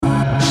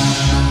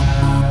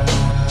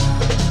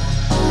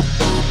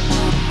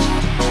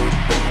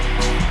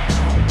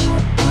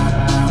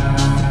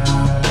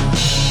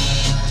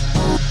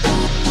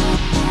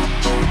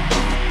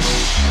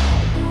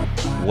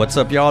What's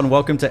up, y'all, and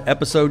welcome to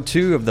episode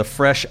 2 of the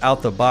Fresh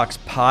Out the Box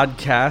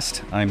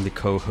podcast. I'm the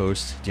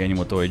co-host,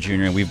 Daniel Mathoy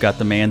Jr., and we've got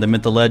the man, the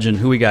myth, the legend.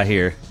 Who we got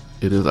here?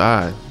 It is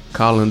I,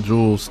 Colin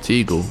Jules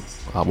Teagle.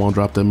 I won't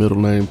drop that middle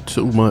name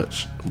too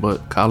much,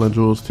 but Colin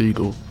Jules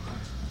Teagle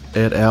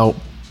at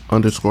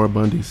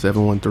Al_Bundy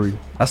 713.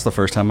 That's the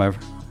first time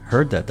I've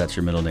heard that. That's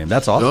your middle name.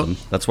 That's awesome. Yep.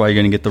 That's why you're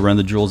going to get the Run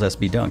the Jewels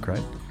SB Dunk,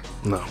 right?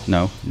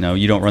 No,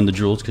 you don't run the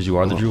Jewels because you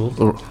are the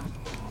Jewels?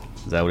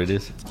 Is that what it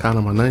is? Kind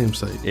of my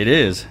namesake. It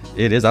is.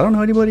 I don't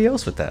know anybody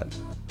else with that.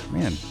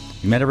 Man,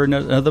 you might ever know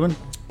another one?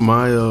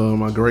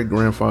 My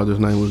great-grandfather's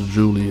name was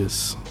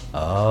Julius.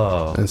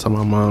 Oh. And so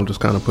my mom just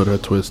kind of put her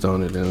twist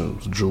on it, and it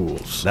was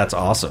Jules. That's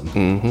awesome.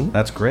 Mm-hmm.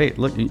 That's great.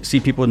 Look, you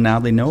see people now,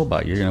 they know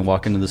about you. You're going to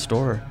walk into the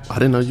store. I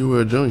didn't know you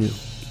were a junior.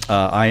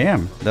 I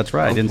am. That's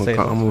right. I didn't say that.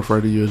 I'm going to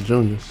refer to you as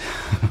Junior.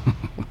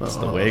 That's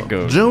the way it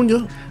goes.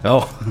 Junior.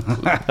 Oh.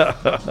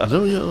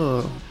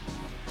 Junior.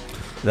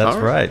 That's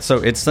right. So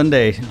it's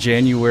Sunday,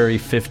 January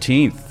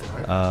 15th.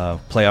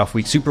 Playoff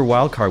week. Super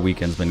wildcard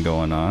weekend's been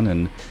going on,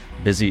 and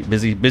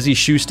busy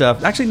shoe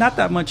stuff. Actually, not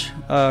that much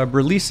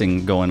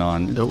releasing going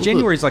on.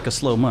 January's like a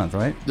slow month,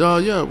 right?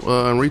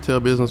 In retail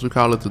business, we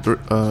call it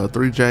the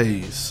three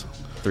J's.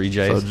 3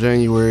 J's? So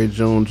January,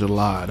 June,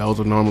 July. Those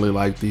are normally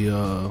like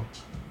the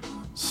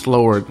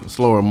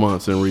slower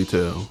months in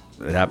retail.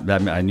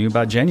 That I knew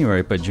about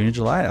January, but June and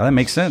July, that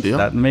makes sense. Yeah.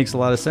 That makes a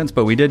lot of sense.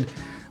 But we did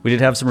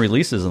have some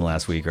releases in the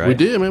last week, right? We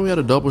did, man. We had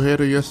a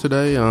doubleheader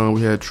yesterday.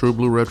 We had True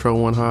Blue Retro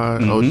 1 High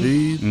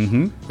OGs,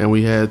 and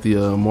we had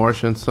the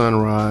Martian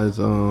Sunrise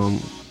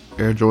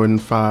Air Jordan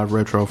 5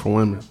 Retro for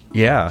women.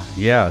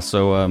 Yeah.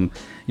 So,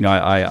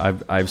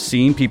 I've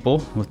seen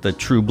people with the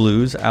True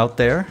Blues out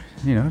there,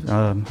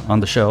 on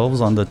the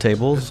shelves, on the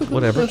tables, it's a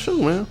whatever. Good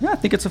shoe, man. Yeah, I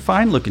think it's a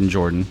fine looking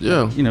Jordan.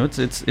 Yeah.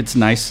 It's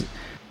nice.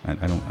 I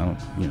don't.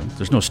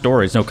 There's no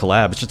story. It's no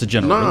collab. It's just a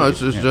general. No, it's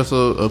just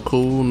a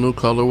cool new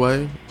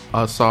colorway.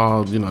 I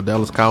saw,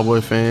 Dallas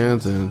Cowboy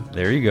fans and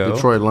there you go,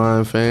 Detroit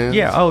Lion fans.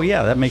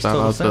 Yeah, that makes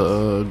total sense. Shout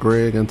out to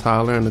Greg and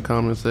Tyler in the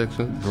comment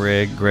section.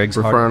 Greg's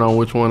referring on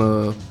which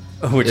one.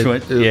 Which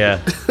one?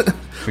 Yeah,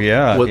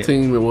 yeah. What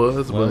team it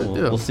was?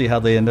 We'll see how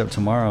they end up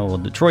tomorrow. Well,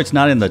 Detroit's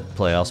not in the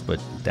playoffs, but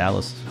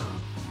Dallas,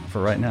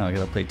 for right now, I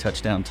got to play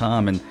touchdown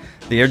Tom. And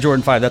the Air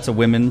Jordan 5, that's a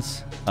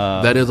women's.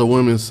 That is a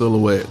women's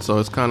silhouette, so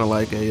it's kind of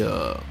like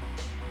a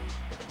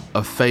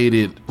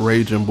faded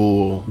Raging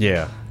Bull.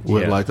 Yeah.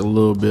 With like a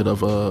little bit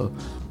of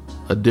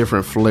a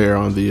different flair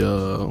on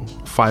the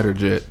fighter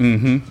jet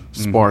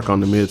spark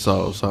on the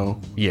midsole.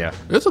 So yeah,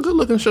 it's a good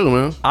looking shoe,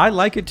 man. I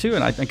like it too,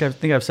 and I think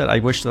I've said I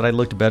wish that I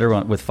looked better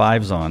with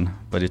 5s on,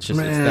 but it's just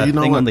it's that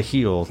thing on the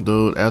heel,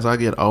 dude. As I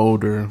get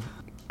older,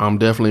 I'm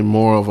definitely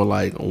more of a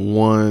like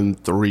 1,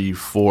 3,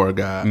 4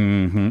 guy.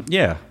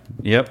 Yeah.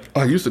 Yep.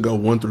 I used to go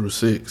 1 through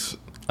 6.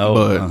 Oh.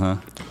 But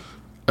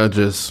I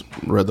just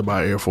rather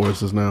buy Air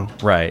Forces now.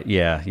 Right.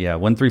 Yeah.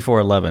 1, 3, 4,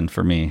 11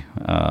 for me.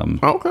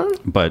 Okay.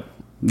 But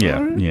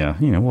yeah.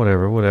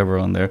 Whatever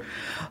on there.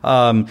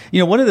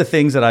 One of the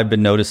things that I've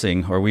been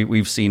noticing, or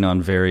we've seen on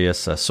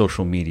various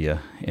social media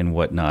and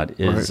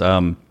whatnot, is,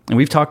 and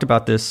we've talked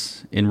about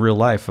this in real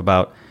life,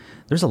 about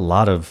there's a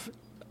lot of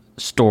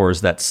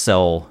stores that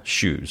sell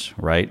shoes,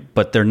 right?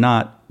 But they're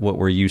not what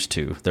we're used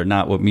to. They're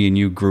not what me and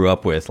you grew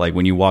up with. Like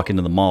when you walk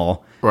into the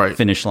mall, right?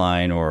 Finish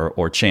Line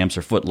or Champs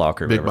or Foot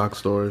Locker, big box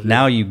stores.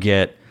 Now you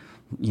get,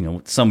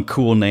 some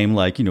cool name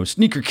like,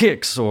 Sneaker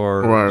Kicks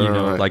or,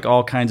 like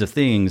all kinds of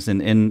things.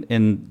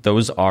 And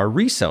those are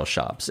resale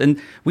shops. And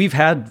we've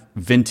had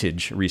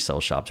vintage resale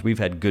shops. We've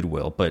had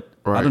Goodwill, but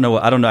I don't know.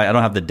 I don't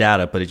have the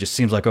data, but it just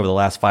seems like over the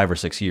last 5 or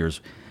 6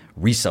 years,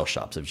 resale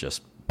shops have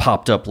just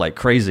popped up like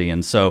crazy.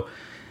 And so,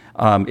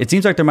 it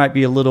seems like there might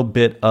be a little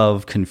bit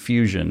of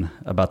confusion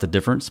about the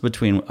difference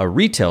between a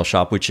retail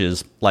shop, which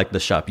is like the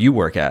shop you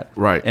work at,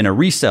 right, and a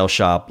resale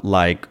shop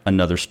like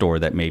another store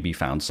that may be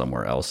found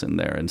somewhere else in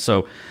there. And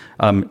so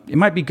it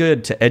might be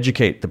good to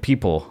educate the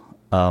people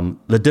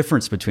the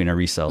difference between a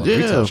resale and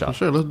retail shop. Yeah, for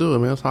sure. Let's do it,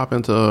 man. Let's hop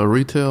into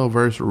retail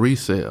versus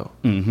resale.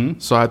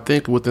 So I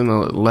think within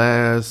the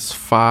last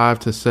 5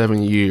 to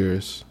 7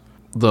 years,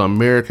 the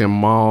American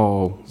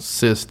mall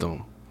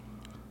system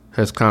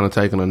has kind of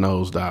taken a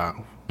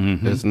nosedive.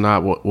 It's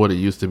not what it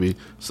used to be.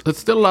 It's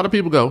still a lot of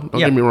people go. Don't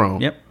get me wrong.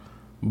 Yep.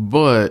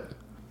 But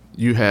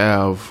you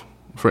have,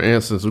 for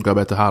instance, we go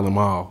back to Highland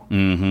Mall,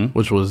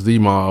 which was the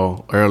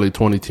mall early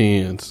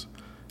 2010s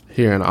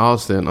here in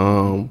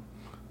Austin.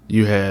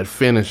 You had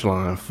Finish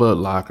Line, Foot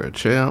Locker,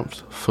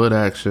 Champs, Foot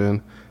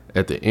Action.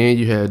 At the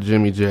end, you had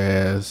Jimmy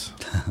Jazz.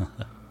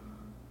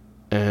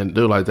 And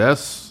dude, like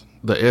that's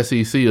the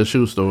SEC of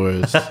shoe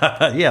stores.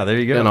 Yeah, there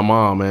you go. In a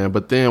mall, man.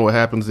 But then what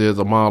happens is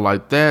a mall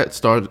like that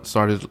started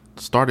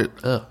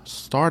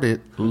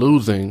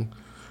losing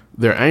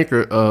their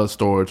anchor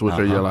stores, which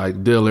are your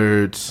like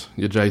Dillard's,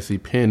 your J.C.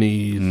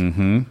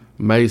 Penney's,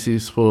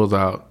 Macy's pulls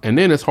out, and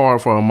then it's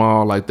hard for a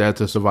mall like that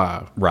to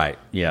survive. Right.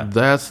 Yeah.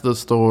 That's the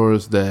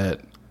stores that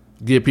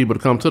get people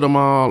to come to the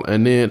mall,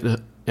 and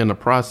then in the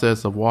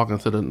process of walking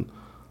to the,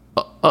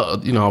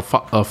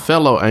 a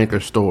fellow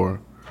anchor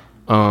store.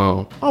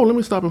 Let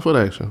me stop in Foot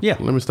Action. Yeah.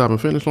 Let me stop in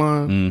Finish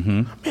Line.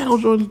 Mm-hmm. Man,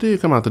 those Jordans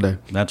did come out today.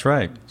 That's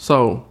right.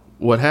 So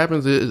what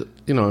happens is,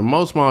 in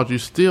most malls, you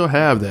still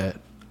have that.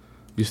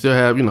 You still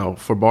have,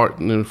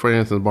 for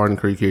instance, Barton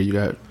Creek here, you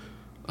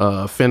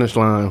got Finish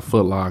Line,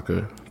 Foot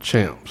Locker,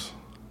 Champs.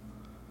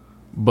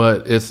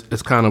 But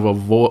it's kind of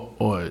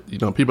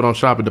people don't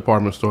shop at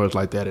department stores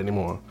like that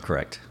anymore.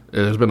 Correct.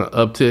 There's been an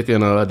uptick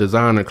in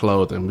designer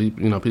clothing.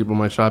 People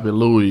might shop at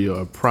Louis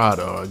or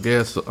Prada or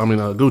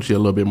Gucci a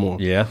little bit more.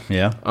 Yeah,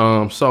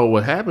 yeah. So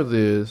what happens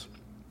is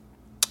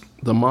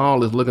the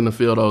mall is looking to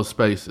fill those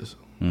spaces.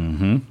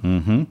 Mm-hmm,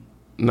 mm-hmm.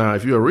 Now,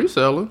 if you're a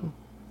reseller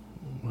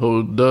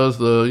who does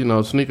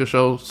the, sneaker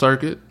show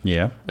circuit,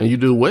 yeah, and you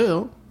do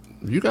well,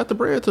 you got the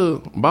bread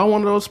to buy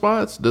one of those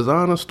spots,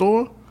 design a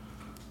store,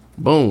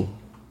 boom.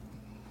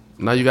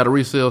 Now you got a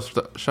resale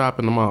shop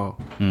in the mall,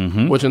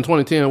 which in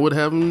 2010 would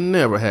have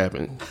never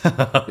happened. You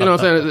know what I'm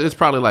saying? It's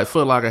probably like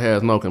Foot Locker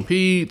has no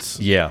competes.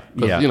 Yeah,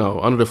 yeah.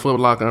 Under the Foot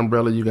Locker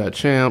umbrella, you got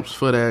Champs,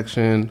 Foot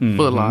Action,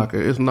 Foot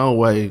Locker. It's no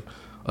way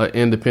an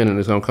independent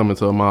is going to come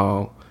into a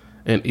mall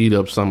and eat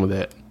up some of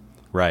that.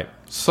 Right.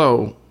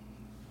 So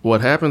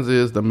what happens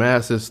is the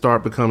masses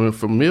start becoming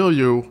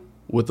familiar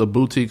with the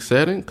boutique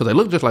setting because they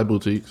look just like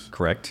boutiques.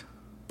 Correct.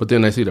 But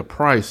then they see the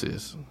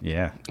prices.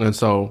 Yeah. And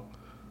so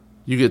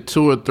you get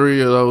 2 or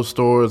 3 of those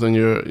stores in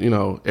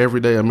your,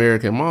 everyday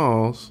American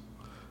malls,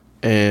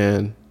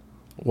 and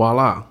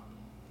voila.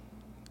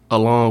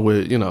 Along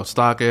with,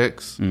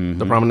 StockX,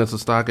 the prominence of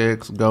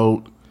StockX,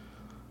 GOAT,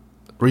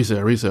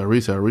 resale.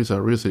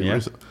 Yeah.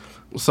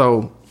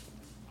 So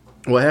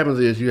what happens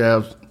is you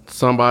have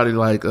somebody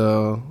like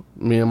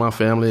me and my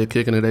family are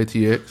kicking at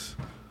ATX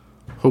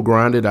who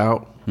grind it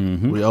out.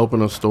 Mm-hmm. We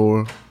open a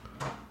store.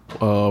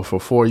 For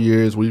 4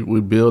 years,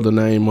 we build the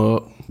name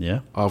up.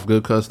 Yeah. Off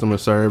good customer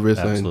service.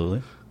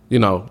 Absolutely.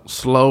 And,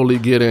 slowly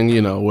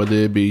getting, whether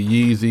it be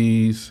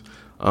Yeezys,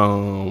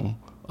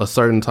 a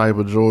certain type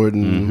of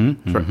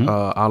Jordan,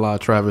 a la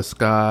Travis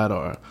Scott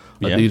or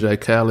a DJ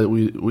Khaled,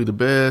 we the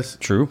best.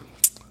 True.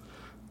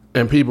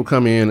 And people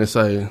come in and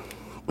say,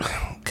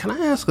 can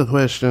I ask a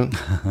question?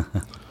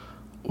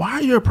 Why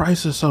are your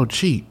prices so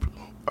cheap?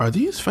 Are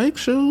these fake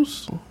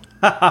shoes?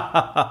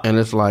 And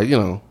it's like,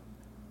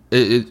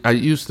 I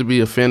used to be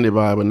offended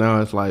by it, but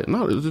now it's like,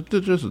 no, they're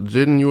just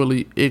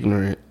genuinely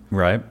ignorant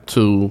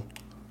to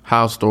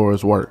how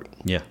stores work.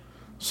 Yeah.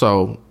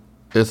 So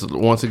it's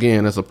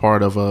a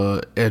part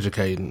of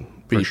educating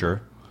people. For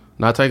sure.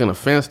 Not taking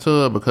offense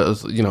to it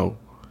because,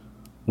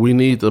 we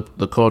need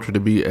the culture to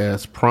be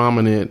as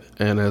prominent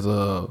and as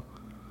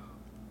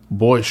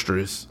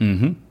boisterous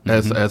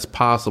as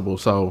possible.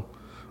 So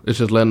it's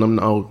just letting them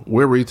know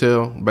we're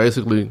retail.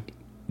 Basically,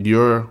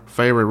 your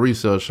favorite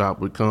resale shop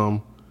would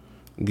come,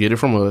 get it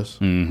from us,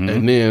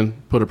 and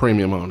then put a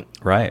premium on it.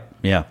 Right.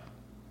 Yeah.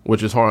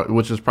 Which is hard.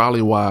 Which is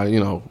probably why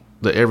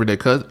the everyday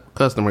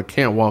customer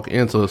can't walk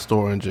into a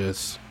store and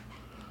just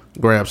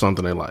grab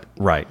something they like.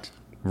 Right.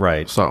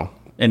 Right. So.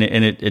 And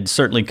it's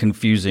certainly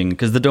confusing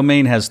because the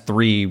domain has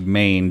 3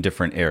 main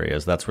different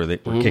areas. That's where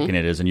we're kicking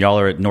it is, and y'all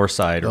are at North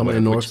Side or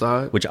whatever, North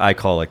Side, which I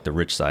call like the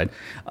rich side.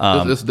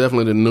 It's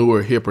definitely the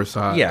newer, hipper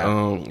side.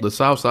 Yeah. The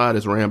South Side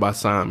is ran by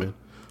Simon,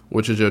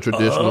 which is your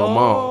traditional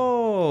mall.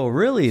 Oh,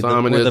 really?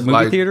 Simon where is the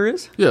movie theater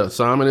is? Yeah,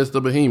 Simon is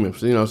the behemoth.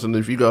 So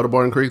if you go to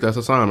Barton Creek, that's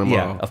a Simon mall.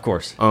 Yeah, of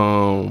course.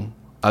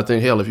 I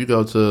think, if you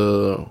go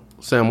to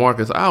San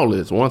Marcos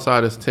Outlets, one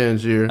side is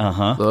Tangier,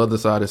 the other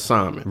side is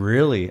Simon.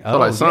 Really?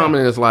 So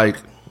Simon is like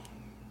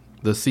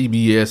the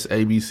CBS,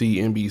 ABC,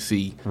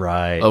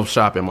 NBC of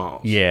shopping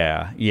malls.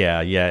 Yeah.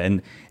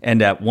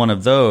 And at one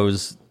of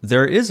those,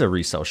 there is a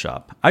resale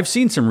shop. I've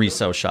seen some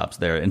resale shops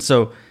there. And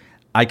so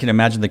I can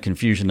imagine the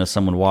confusion of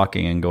someone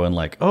walking and going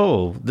like,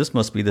 oh, this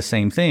must be the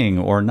same thing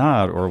or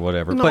not or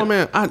whatever. No,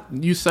 man,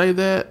 you say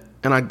that,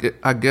 and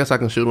I guess I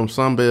can shoot them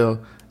some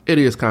bell. It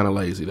is kind of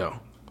lazy, though.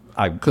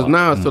 Because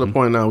now it's to the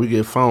point now we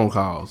get phone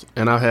calls,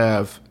 and I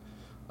have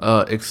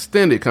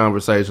extended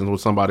conversations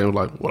with somebody who's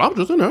like, well, I was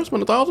just in there and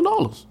spent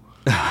 $1,000.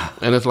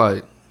 And it's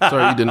like,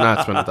 sir, you did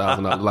not spend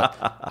 $1,000. Like,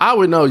 I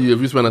would know you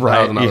if you spent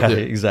 $1,000. Yeah,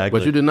 exactly.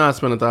 But you did not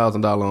spend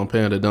 $1,000 on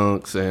Panda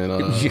Dunks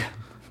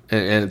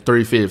and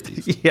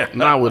 350s. Yeah.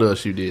 Not with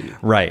us, you didn't.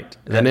 Right.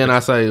 And then I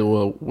say,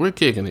 well, we're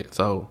kicking it.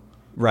 So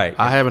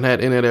I haven't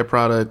had any of that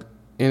product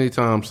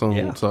anytime soon.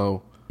 Yeah.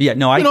 So you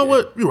know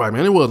what? You're right,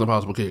 man. It was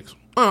Impossible Kicks.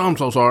 Oh, I'm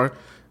so sorry.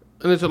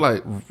 And it's just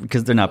like,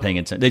 because they're not paying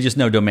attention. They just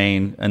know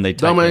domain and they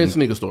type domain in,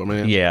 sneaker store,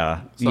 man.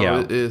 Yeah.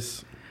 So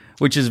it's.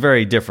 Which is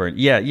very different.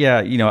 Yeah.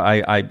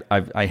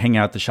 I hang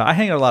out at the shop. I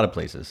hang out a lot of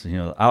places.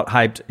 Out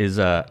Hyped is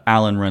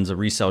Alan runs a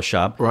resale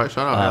shop. Right.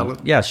 Shout out Alan.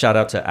 Yeah. Shout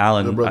out to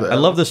Alan. I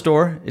love the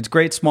store. It's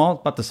great. Small,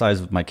 about the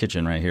size of my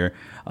kitchen right here.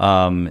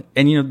 And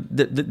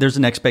there's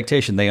an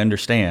expectation. They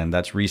understand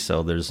that's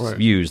resale. There's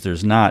views.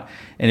 There's not.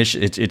 And it's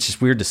just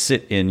weird to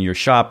sit in your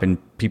shop and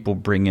people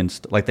bring in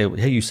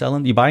hey, you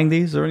selling? You buying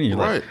these or anything?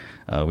 Right.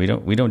 We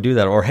don't do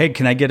that. Or hey,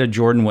 can I get a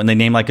Jordan when they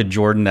name like a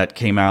Jordan that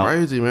came out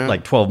crazy, man.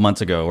 like 12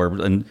 months ago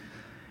and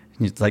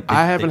it's like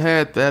I haven't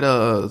had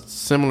that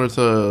similar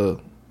to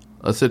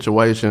a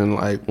situation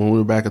like when we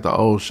were back at the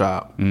old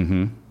shop,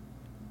 and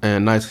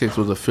Nice Kicks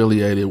was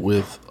affiliated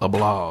with a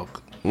blog.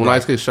 Well,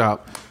 Nice Kicks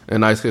shop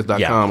and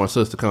NiceKicks.com are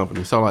sister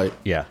companies. So like,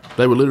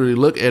 they would literally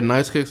look at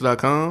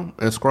NiceKicks.com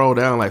and scroll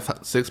down like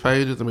 6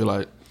 pages and be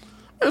like,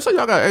 "Man, so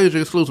y'all got Asia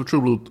exclusive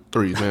True Blue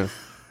 3s, man.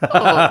 Can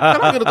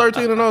I get a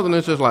 13 of those?" And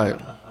it's just like,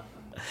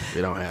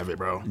 we don't have it,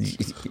 bro.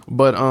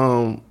 But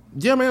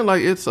yeah, man,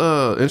 like it's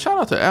and shout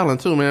out to Alan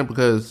too, man,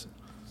 because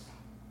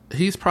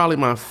he's probably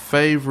my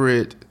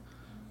favorite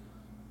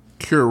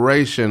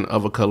curation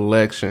of a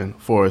collection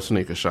for a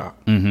sneaker shop.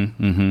 You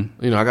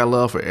know, I got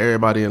love for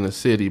everybody in the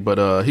city,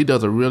 but he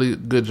does a really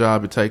good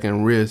job of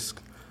taking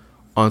risk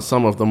on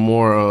some of the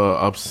more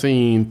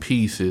obscene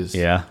pieces.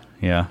 Yeah.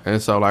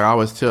 And so, like, I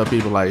always tell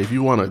people, like, if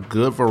you want a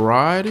good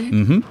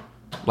variety,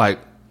 like,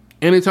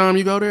 anytime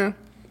you go there,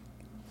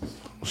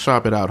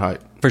 shop at Out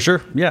Hype. For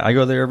sure. Yeah, I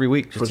go there every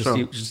week just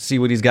to see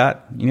what he's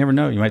got. You never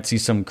know. You might see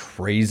some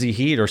crazy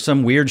heat or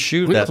some weird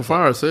shoe. We got some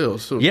fire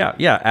sales, too.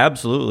 Yeah,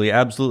 absolutely.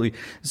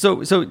 So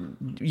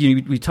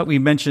we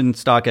mentioned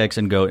StockX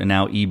and GOAT and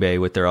now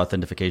eBay with their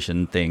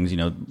authentication things. You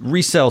know,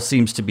 resale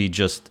seems to be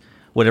just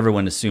what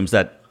everyone assumes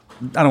that.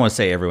 I don't want to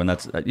say everyone.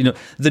 That's, you know,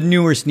 the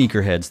newer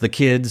sneakerheads, the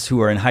kids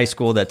who are in high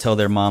school that tell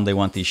their mom they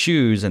want these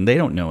shoes and they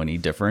don't know any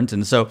different.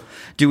 And so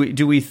do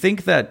we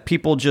think that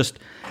people just,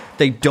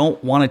 they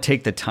don't want to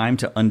take the time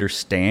to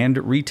understand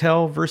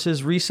retail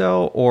versus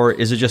resale? Or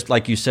is it just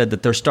like you said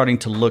that they're starting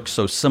to look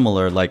so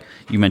similar? Like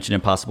you mentioned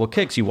Impossible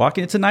Kicks. You walk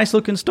in, it's a nice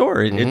looking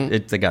store.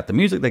 They got the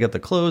music, they got the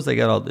clothes, they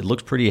got all, it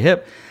looks pretty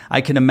hip.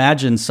 I can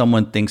imagine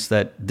someone thinks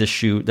that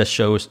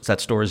that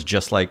store is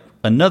just like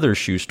another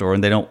shoe store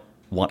and they don't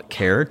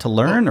care to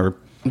learn, or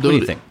what do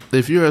you think?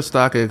 If you're a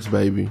StockX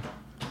baby,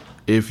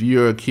 if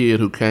you're a kid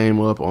who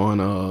came up on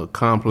a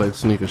complex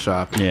sneaker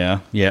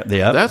shopping,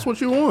 that's what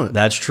you want.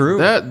 That's true.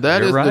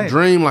 That is right. The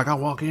dream. Like I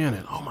walk in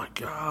and oh my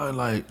god,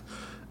 like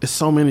it's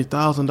so many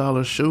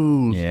 $1,000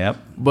 shoes.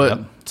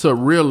 But to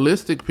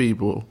realistic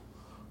people,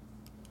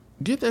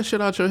 get that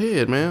shit out your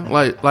head, man.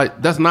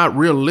 Like that's not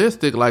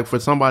realistic. Like for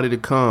somebody to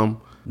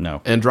come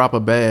and drop a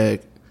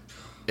bag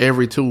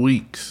every 2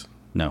 weeks.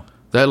 No.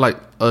 That like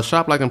a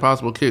shop like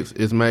Impossible Kicks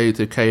is made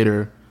to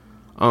cater,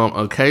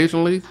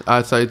 occasionally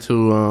I'd say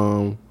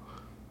to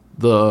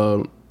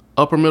the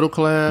upper middle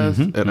class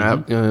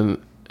and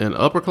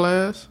upper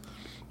class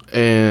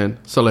and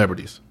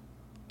celebrities.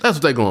 That's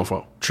what they're going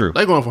for. True.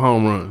 They're going for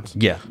home runs.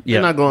 Yeah.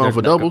 They're not going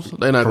for doubles.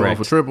 They're not going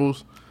for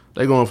triples.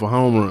 They're going for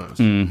home runs.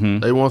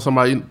 They want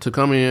somebody to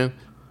come in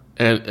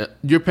and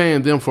you're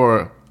paying them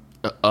for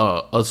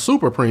a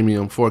super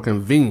premium for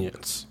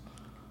convenience.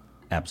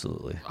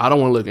 Absolutely. I don't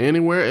want to look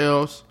anywhere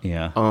else.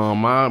 Yeah.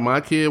 My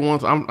kid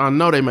wants. I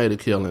know they made a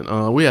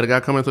killing. We had a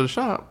guy come into the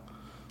shop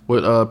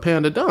with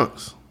Panda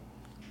Dunks,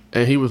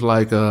 and he was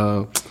like,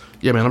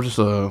 "Yeah, man, I'm just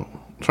trying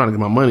to get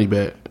my money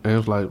back." And it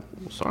was like,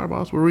 "Sorry,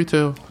 boss, we're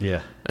retail."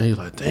 Yeah. And he was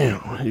like,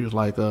 "Damn." He was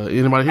like,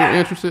 "Anybody here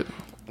interested?"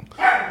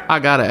 I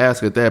gotta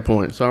ask at that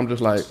point. So I'm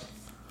just like,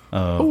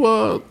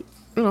 "Who?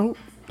 You know."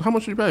 How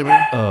much did you pay,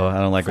 man? Oh, I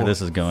don't like where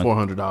this is going.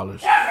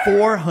 $400.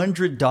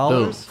 $400?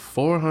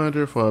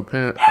 $400 for a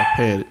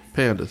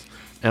pandas,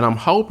 and I'm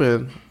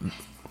hoping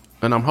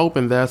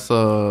that's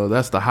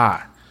the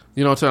high.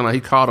 You know what I'm saying? Like he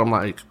called him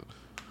like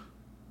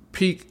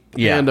peak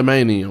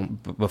pandemonium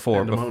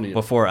before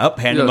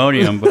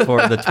pandemonium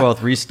before the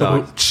 12th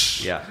restock.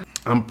 Yeah,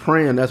 I'm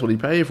praying that's what he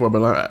paid for,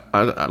 but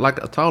I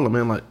like I told him,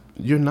 man, like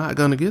you're not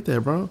gonna get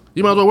that, bro.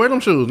 You might as well wear them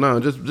shoes now.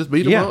 Just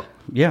beat them up.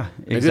 Yeah,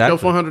 exactly. And get your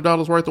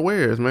 $400 worth of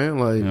wares, man.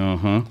 Like,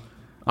 I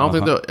don't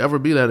think there'll ever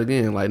be that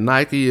again. Like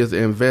Nike is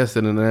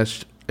invested in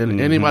that, and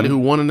anybody who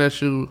wanted that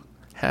shoe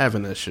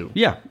having that shoe.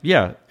 Yeah,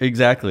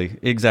 exactly.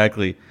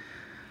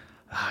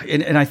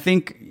 And I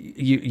think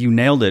you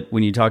nailed it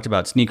when you talked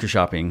about sneaker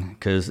shopping,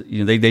 because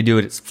you know they do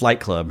it at Flight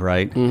Club,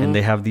 right? And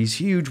they have these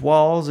huge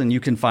walls, and you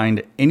can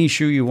find any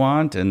shoe you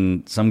want.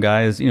 And some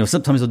guys, you know,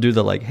 sometimes they'll do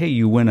the like, hey,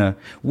 you win a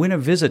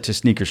visit to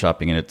sneaker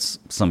shopping, and it's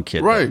some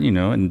kid, right? That, you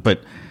know, and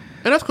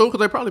that's cool because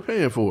they're probably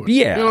paying for it.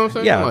 Yeah, you know what I'm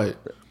saying? Yeah. Like,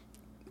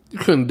 you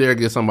couldn't dare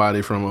get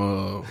somebody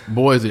from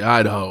Boise,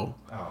 Idaho,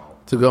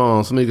 to go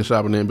on sneaker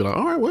shopping and be like,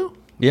 all right, well,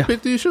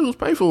 pick these shoes,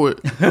 pay for it.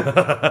 You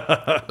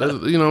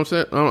know what I'm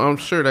saying? I'm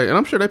sure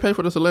they pay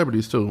for the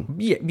celebrities too.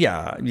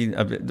 Yeah.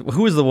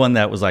 Who was the one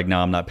that was like, no,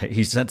 I'm not paying?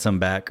 He sent some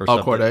back or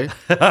something. Oh, Corday.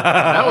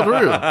 That was real.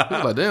 He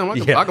was like, damn,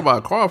 I could buy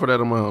a car for that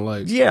amount.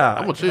 Like,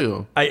 I'm gonna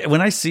chill. When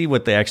I see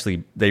what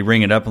they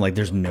ring it up, I'm like,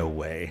 there's no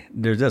way.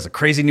 There's a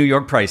crazy New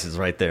York prices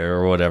right there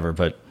or whatever.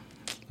 But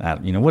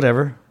you know,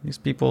 whatever. These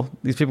people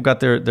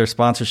got their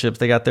sponsorships.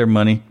 They got their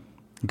money.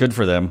 Good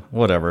for them.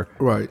 Whatever.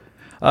 Right.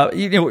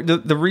 You know,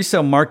 the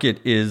resale market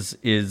is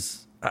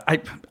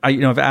I've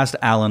asked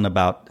Alan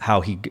about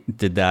how he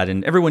did that,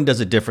 and everyone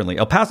does it differently.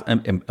 El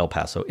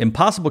Paso,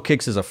 Impossible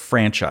Kicks is a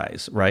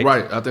franchise, right?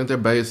 Right. I think they're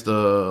based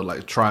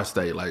like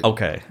tri-state, like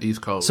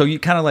East Coast. So you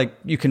kind of like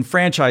you can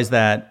franchise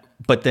that,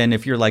 but then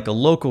if you're like a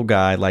local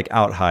guy like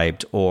Out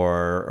Hyped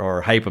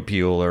or Hype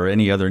Appeal or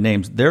any other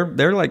names,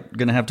 they're like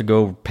gonna have to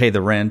go pay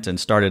the rent and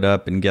start it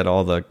up and get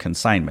all the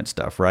consignment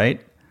stuff,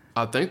 right?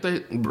 I think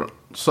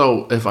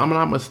so if I'm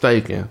not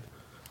mistaken,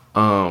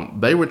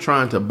 they were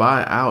trying to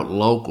buy out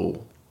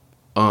local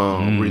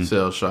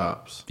resale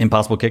shops.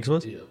 Impossible Kicks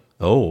was? Yeah.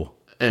 Oh.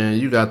 And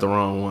you got the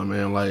wrong one,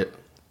 man. Like,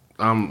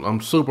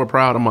 I'm super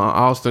proud of my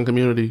Austin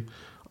community.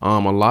 A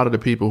lot of the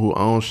people who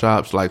own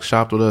shops, like,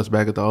 shopped with us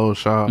back at the old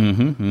shop.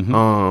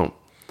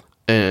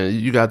 And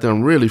you got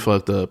them really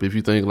fucked up if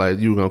you think, like,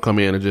 you were going to come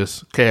in and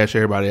just cash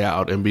everybody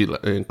out and be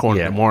like, in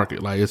corner the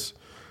market. Like, it's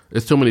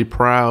too many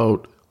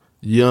proud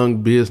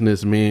young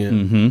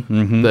businessmen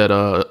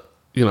that,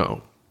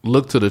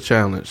 look to the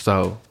challenge.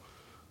 So,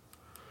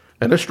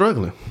 and they're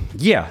struggling.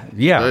 Yeah.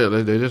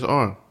 They just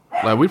are.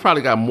 Like, we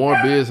probably got more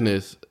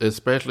business,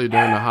 especially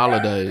during the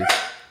holidays.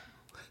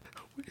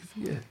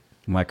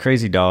 My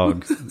crazy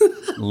dog,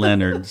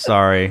 Leonard.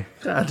 Sorry,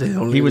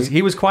 goddamn. He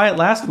was quiet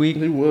last week.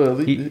 He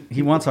was.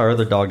 He wants our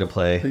other dog to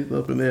play. He's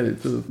up and at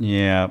it too.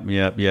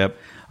 Yep.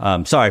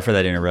 Sorry for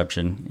that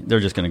interruption. They're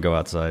just going to go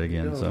outside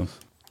again. So,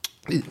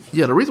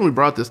 yeah. The reason we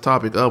brought this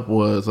topic up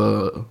was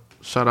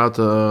shout out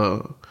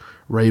to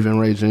Raven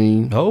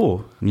Regine.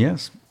 Oh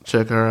yes.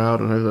 Check her out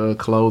and her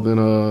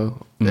clothing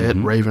at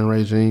Raven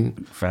Regine.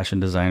 Fashion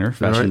designer,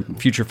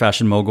 future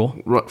fashion mogul.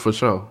 Right, for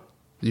sure.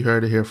 You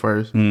heard it here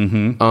first.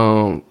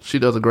 She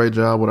does a great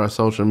job with our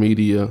social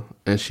media,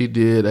 and she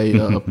did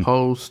a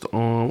post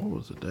on, what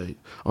was the date?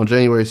 On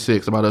January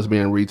 6th about us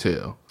being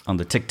retail. On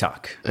the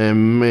TikTok.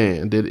 And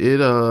man, did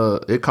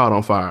it caught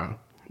on fire.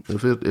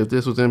 If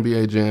this was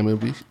NBA Jam, it'd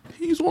be,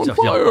 he's on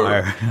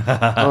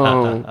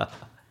fire.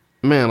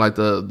 Man, like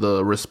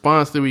the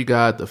response that we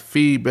got, the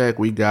feedback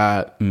we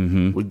got,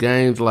 we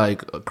gained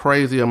like a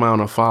crazy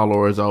amount of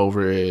followers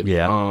over it.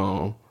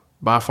 Yeah.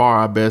 By far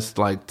our best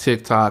like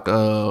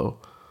TikTok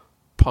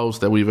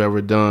post that we've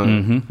ever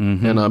done.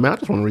 And man, I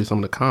just want to read some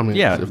of the comments.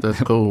 Yeah, if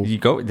that's cool. You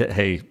go.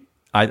 Hey,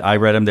 I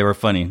read them. They were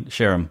funny.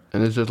 Share them.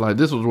 And it's just like,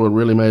 this was what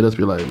really made us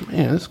be like,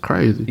 man, it's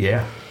crazy.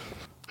 Yeah.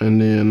 And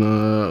then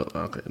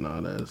okay, no,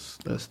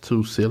 that's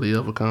too silly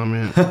of a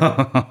comment.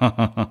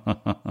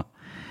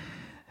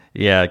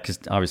 Yeah, because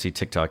obviously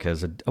TikTok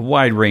has a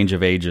wide range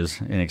of ages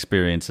and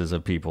experiences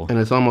of people. And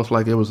it's almost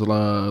like it was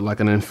like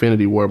an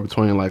infinity war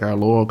between like our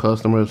loyal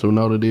customers who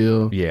know the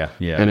deal. Yeah.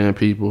 And then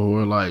people who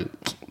are like,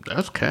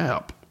 that's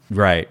cap.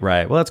 Right.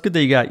 Well, that's good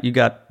that you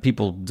got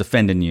people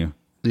defending you.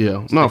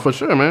 Yeah. No, for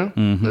sure, man.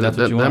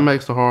 That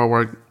makes the hard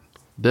work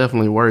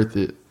definitely worth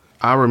it.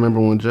 I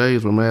remember when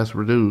J's were mass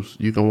produced,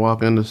 you can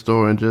walk in the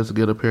store and just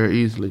get a pair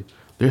easily.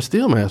 They're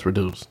still mass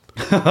produced.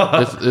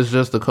 It's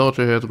just the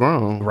culture has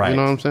grown. Right. You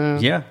know what I'm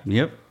saying? Yeah.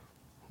 Yep.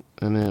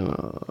 And then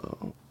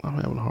I'm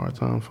having a hard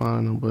time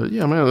finding them. But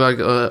yeah, man, like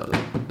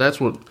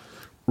that's what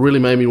really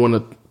made me want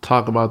to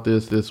talk about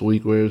this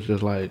week, where it's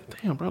just like,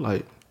 damn, bro,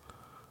 like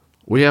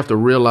we have to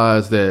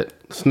realize that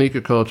sneaker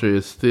culture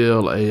is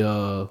still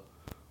a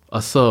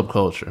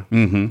subculture.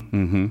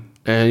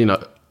 And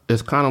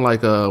it's kind of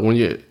like when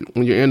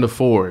you're in the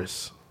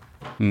forest,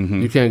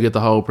 you can't get the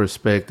whole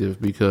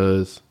perspective,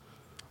 because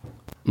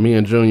me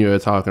and Junior are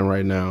talking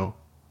right now,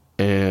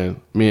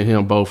 and me and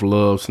him both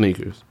love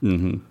sneakers.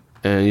 And,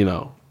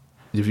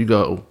 if you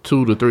go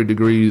 2 to 3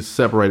 degrees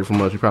separated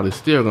from us, you're probably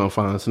still going to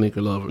find a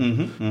sneaker lover.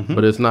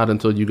 But it's not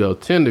until you go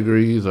 10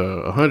 degrees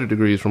or 100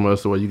 degrees from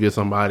us to where you get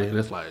somebody, and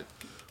it's like,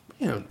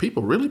 man,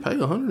 people really pay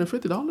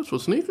 $150 for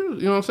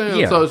sneakers? You know what I'm saying?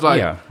 Yeah, so it's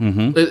like,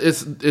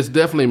 it's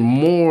definitely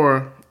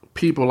more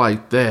people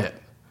like that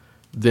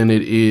than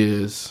it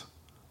is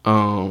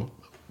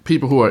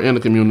people who are in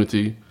the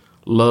community,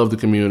 love the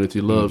community,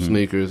 love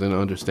sneakers, and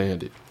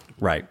understand it.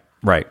 Right.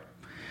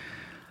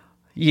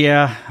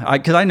 Yeah,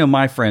 because I know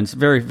my friends,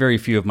 very, very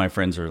few of my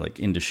friends are like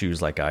into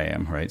shoes like I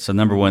am, right? So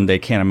number one, they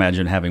can't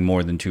imagine having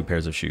more than 2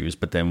 pairs of shoes,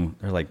 but then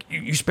they're like,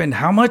 you spend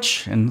how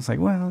much? And it's like,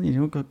 well,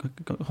 go,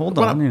 hold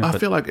on. I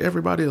feel like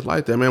everybody is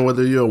like that, man.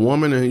 Whether you're a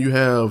woman and you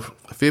have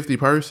 50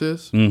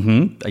 purses.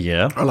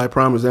 Yeah. Or like,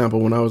 prime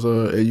example, when I was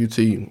at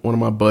UT, one of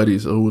my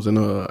buddies who was in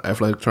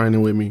athletic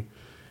training with me,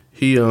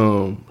 he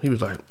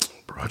was like,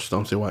 bro, I just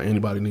don't see why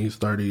anybody needs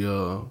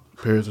 30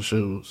 pairs of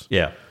shoes.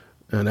 Yeah.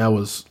 And that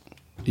was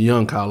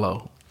young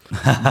Kylo.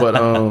 But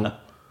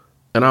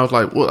and I was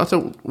like, well, I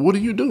said, what do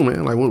you do,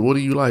 man? Like, what do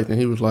you like? And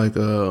he was like,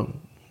 well,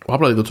 I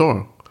play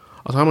guitar.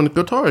 I said, how many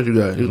guitars you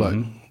got? He was like,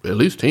 at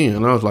least 10.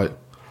 And I was like,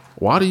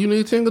 why do you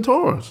need 10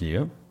 guitars?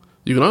 Yep.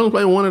 You can only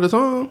play one at a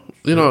time,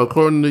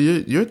 according to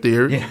your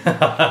theory.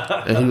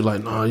 Yeah. And he was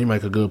like, no, you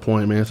make a good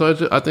point, man.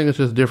 So I think it's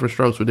just different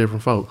strokes for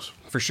different folks.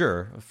 For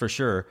sure.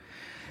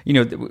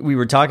 We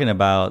were talking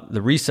about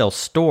the resale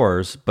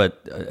stores,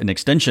 but an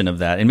extension of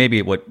that, and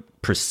maybe what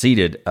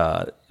preceded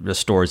the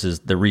stores, is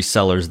the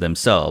resellers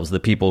themselves, the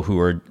people who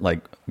are like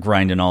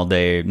grinding all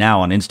day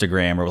now on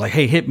Instagram, or like,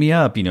 hey, hit me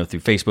up, through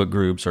Facebook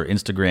groups or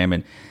Instagram.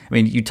 And I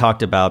mean, you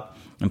talked about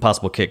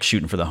Impossible Kicks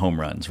shooting for the home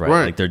runs, right?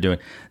 Like they're doing.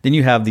 Then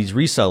you have these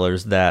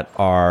resellers that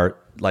are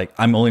like,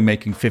 I'm only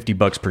making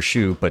 $50 per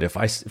shoe, but if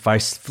I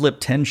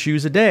flip 10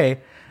 shoes a day,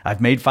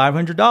 I've made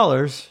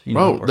 $500.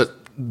 Bro,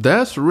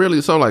 that's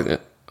really so like.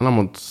 And I'm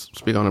going to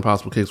speak on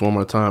Impossible Kicks one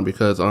more time,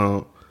 because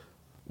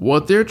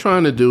what they're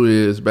trying to do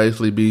is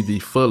basically be the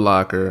Foot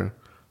Locker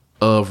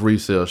of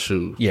resale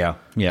shoes. Yeah,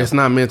 yeah. It's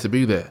not meant to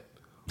be that.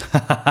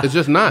 It's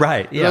just not.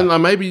 Right, yeah.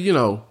 And maybe,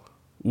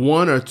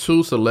 one or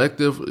two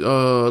selective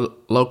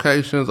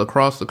locations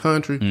across the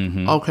country.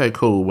 Mm-hmm. Okay,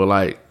 cool. But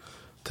like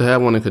to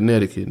have one in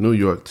Connecticut, New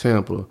York,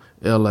 Tampa,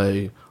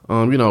 LA,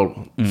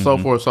 so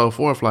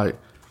forth. Like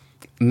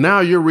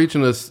now you're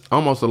reaching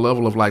almost a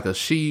level of like a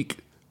Chic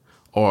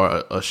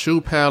or a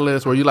Shoe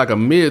Palace, where you're like a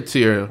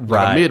mid-tier,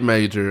 like a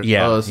mid-major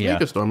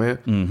sneaker store, man.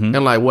 Mm-hmm.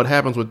 And like what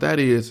happens with that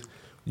is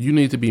you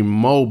need to be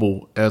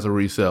mobile as a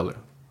reseller.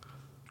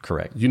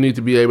 Correct. You need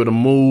to be able to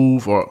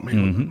move, or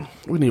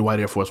we need white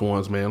Air Force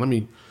Ones, man. Let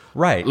me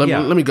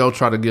go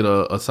try to get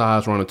a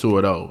size run or two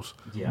of those.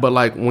 Yeah. But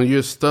like when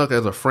you're stuck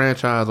as a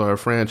franchise or a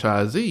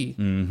franchisee,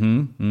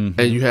 and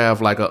you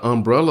have like an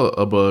umbrella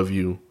above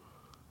you,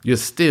 you're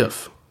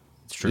stiff.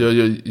 It's true.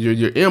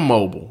 You're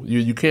immobile.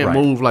 You can't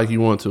move like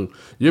you want to.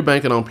 You're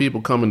banking on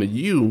people coming to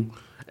you.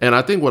 And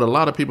I think what a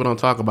lot of people don't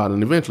talk about,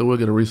 and eventually we'll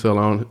get a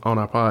reseller on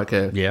our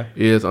podcast,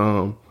 is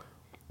a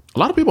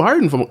lot of people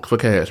hurting for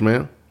cash,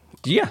 man.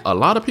 Yeah. A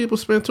lot of people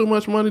spent too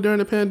much money during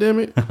the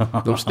pandemic. Them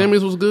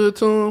stimmies was good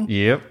to them.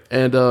 Yep.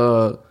 And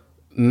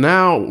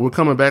now we're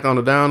coming back on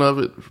the down of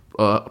it,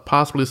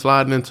 possibly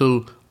sliding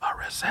into a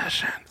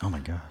recession. Oh, my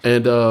gosh.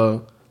 And,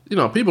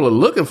 people are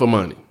looking for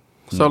money.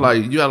 So,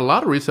 like, you got a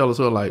lot of resellers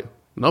who are like,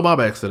 no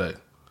buybacks today.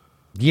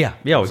 Yeah,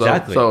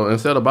 exactly. So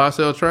instead of buy,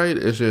 sell, trade,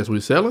 it's just we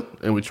selling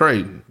and we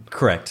trading.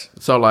 Correct.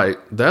 So, like,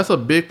 that's a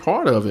big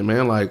part of it,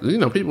 man. Like,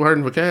 people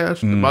hurting for cash,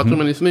 bought too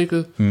many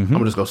sneakers, I'm going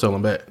to just go sell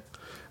them back.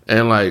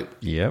 And like,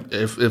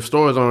 if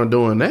stores aren't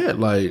doing that,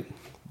 like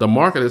the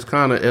market is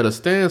kind of at a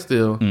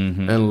standstill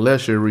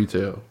unless you're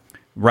retail.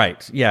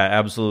 Right. Yeah,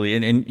 absolutely.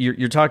 And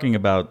you're talking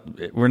about,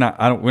 we're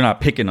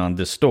not picking on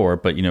this store,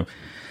 but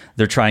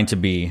they're trying to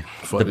be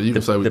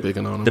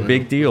picking on them, the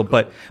big deal.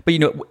 But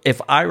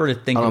if I were to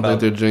think I don't about,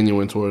 think they're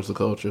genuine towards the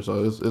culture,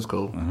 so it's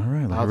cool. All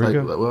right,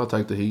 I'll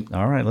take the heat.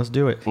 All right, let's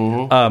do it.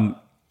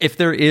 If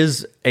there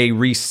is a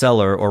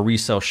reseller or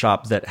resale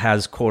shop that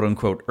has quote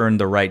unquote earned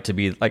the right to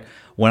be like,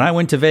 when I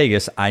went to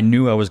Vegas, I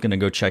knew I was going to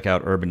go check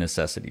out Urban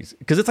Necessities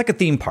because it's like a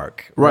theme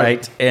park,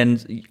 right?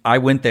 And I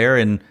went there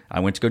and I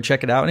went to go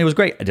check it out, and it was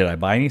great. Did I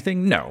buy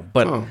anything? No,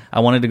 but I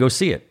wanted to go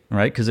see it,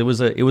 right? Because it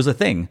was a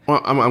thing.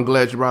 Well, I'm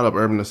glad you brought up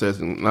Urban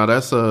Necessities. Now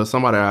that's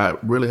somebody I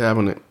really have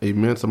an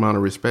immense amount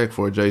of respect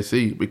for,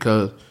 JC,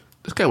 because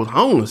this guy was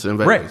homeless in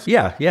Vegas, right?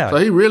 Yeah. So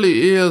he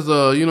really is,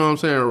 you know what I'm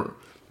saying.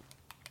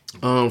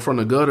 From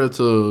the gutter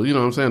to,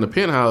 the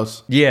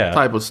penthouse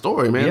type of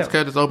story, man. This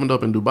cat just opened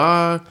up in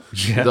Dubai.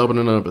 He's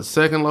opening up a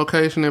second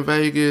location in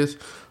Vegas.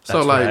 So,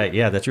 that's like, right.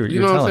 Yeah, that's what you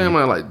know what I'm saying,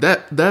 man? Like,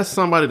 that's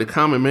somebody the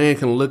common man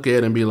can look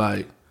at and be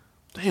like,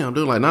 damn,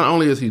 dude, like, not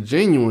only is he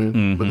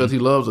genuine because he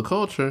loves the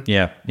culture,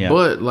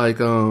 but, like,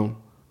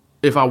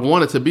 if I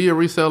wanted to be a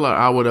reseller,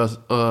 I would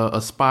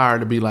aspire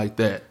to be like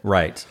that.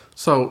 Right.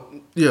 So,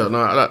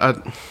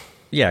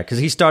 yeah, because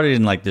he started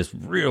in like this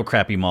real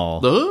crappy mall.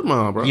 The Hood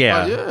Mall, bro.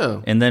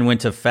 Yeah. And then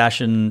went to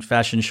Fashion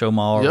Show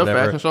Mall or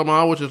whatever. Fashion Show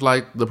Mall, which is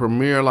like the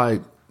premier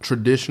like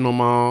traditional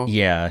mall.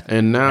 Yeah.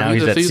 And now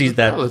he's at Caesar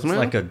Palace, man.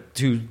 It's like a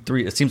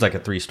 2-3, it seems like a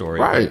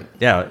 3-story. Right.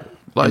 Yeah.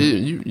 Like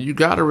you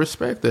gotta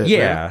respect that.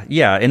 Yeah,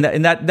 man.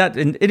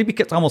 And it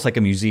becomes almost like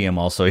a museum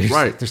also.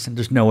 Right.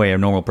 There's no way a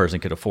normal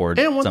person could afford.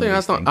 And one thing I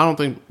don't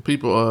think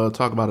people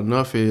talk about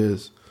enough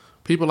is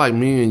people like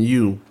me and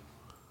you.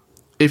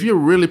 If you're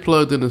really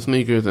plugged into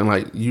sneakers and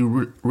like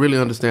you really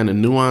understand the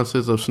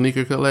nuances of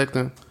sneaker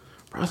collecting,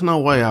 there's no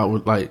way I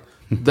would like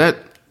that.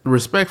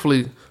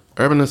 Respectfully,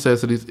 Urban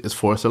Necessities is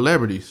for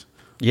celebrities,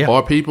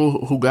 or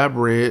people who got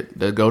bread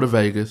that go to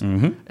Vegas,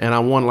 and I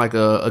want like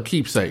a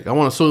keepsake. I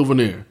want a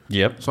souvenir.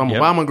 Yep. So I'm gonna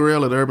buy my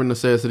grill at Urban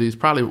Necessities,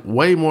 probably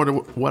way more than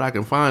what I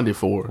can find it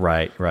for.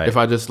 Right. If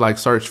I just like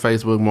search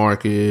Facebook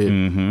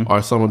Market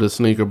or some of the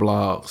sneaker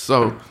blogs.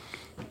 So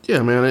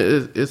yeah, man,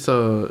 it's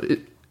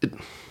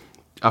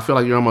I feel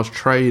like you're almost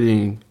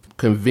trading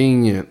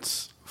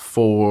convenience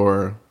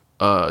for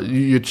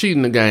you're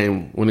cheating the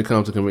game when it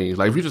comes to convenience.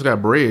 Like if you just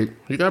got bread,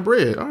 you got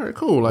bread. All right,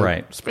 cool.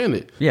 Like spend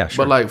it. Yeah,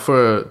 sure. But like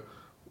for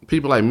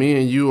people like me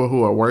and you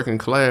who are working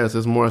class,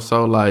 it's more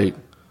so like,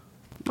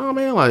 no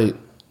man, like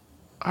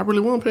I really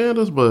want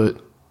pandas,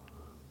 but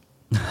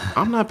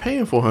I'm not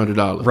paying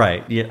 $400.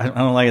 Right. Yeah, I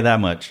don't like it that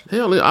much.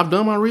 Hell, I've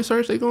done my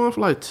research. They going for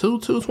like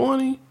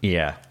 $220.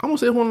 Yeah. I'm gonna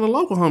see if one of the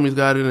local homies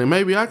got it, and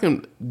maybe I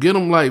can get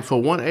them like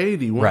for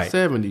 $180, $170. Right.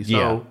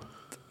 So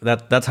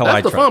that's how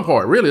that's the fun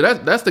part, really.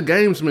 That's the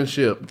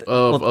gamesmanship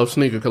of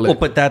sneaker collecting.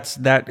 Well, but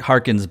that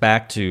harkens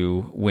back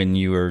to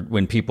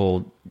when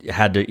people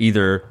had to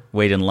either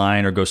wait in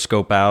line or go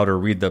scope out or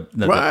read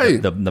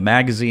the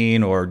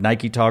magazine or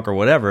Nike Talk or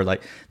whatever.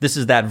 Like this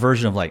is that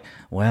version of like,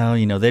 well,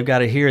 they've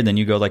got it here, and then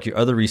you go like your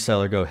other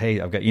reseller go,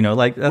 hey, I've got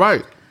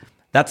right.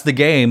 That's the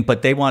game,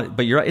 but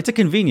you're right. It's a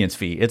convenience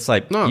fee. It's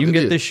like you can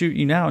get this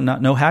shoe now,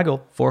 no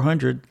haggle,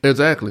 $400.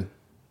 Exactly.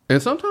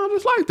 And sometimes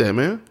it's like that,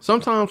 man.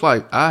 Sometimes,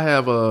 like, I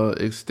have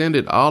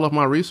extended all of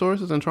my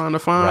resources in trying to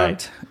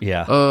find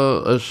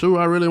a shoe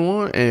I really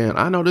want, and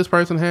I know this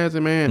person has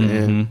it, man,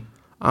 and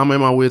I'm in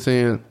my wits'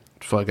 end.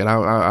 fuck it,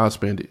 I'll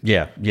spend it.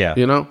 Yeah.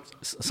 You know?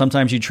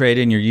 Sometimes you trade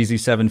in your Yeezy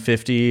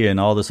 750 and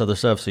all this other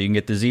stuff so you can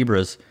get the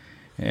zebras.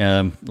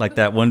 Like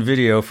that one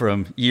video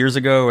from years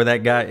ago where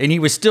that guy, and he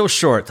was still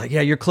short. Like,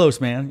 yeah, you're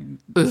close, man.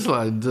 It's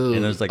like, dude.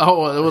 And it was like,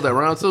 oh, it was that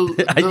round two?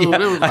 Dude, it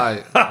was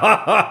like.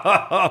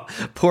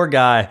 Poor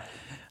guy.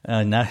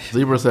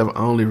 Zebras have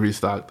only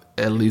restocked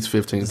at least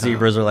 15 times.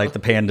 Zebras are like the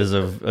pandas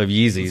of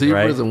Yeezys, Zebras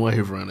right? Zebras and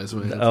wave runners,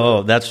 man.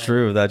 Oh, that's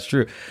true. That's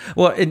true.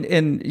 Well,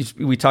 and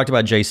we talked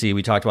about JC.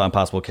 We talked about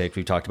Impossible Cakes.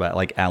 We talked about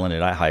like Alan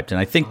at iHyped. And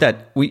I think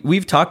that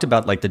we've talked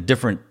about like the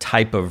different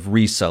type of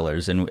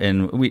resellers,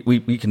 and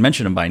we can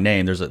mention them by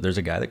name. There's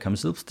a guy that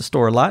comes to the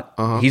store a lot.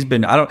 He's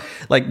been,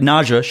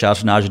 Naja, shout out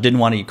to Naja, didn't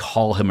want to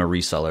call him a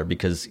reseller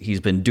because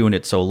he's been doing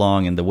it so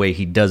long and the way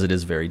he does it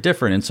is very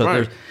different. And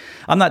so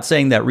I'm not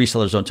saying that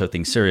resellers don't take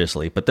things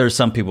seriously, but there's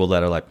some people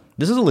that are like,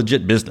 this is a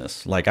legit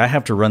business. Like, I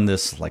have to run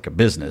this like a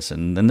business.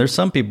 And then there's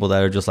some people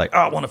that are just like, oh,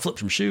 I want to flip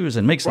some shoes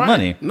and make some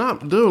money. No,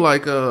 dude,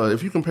 like,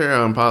 if you compare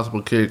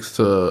Impossible Kicks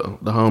to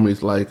the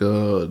homies like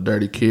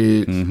Dirty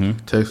Kicks,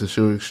 Texas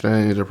Shoe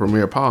Exchange, or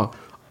Premier Paul,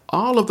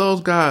 all of those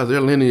guys,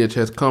 their lineage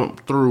has come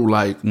through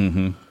like,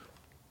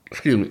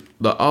 excuse me,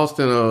 the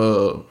Austin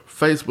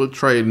Facebook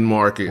trading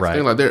markets. Right.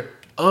 Things like they're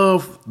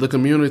of the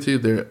community,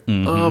 they're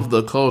of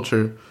the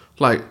culture.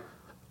 Like,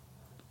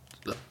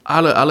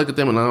 I look at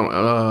them and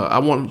I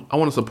want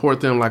to support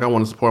them like I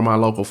want to support my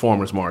local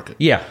farmers market.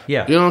 Yeah. You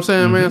know what I'm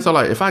saying, man? So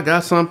like, if I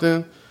got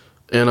something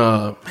and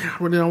man, I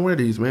really don't wear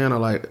these, man.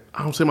 I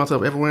don't see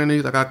myself ever wearing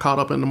these. I got caught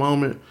up in the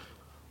moment.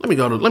 Let me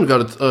go to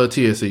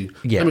TSC.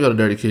 Yeah. Let me go to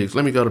Dirty Kicks.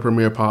 Let me go to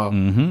Premier Paul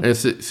and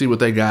see what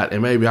they got,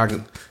 and maybe I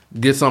can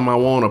get something I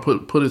want or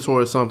put it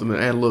towards something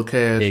and add a little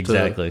cash.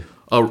 Exactly.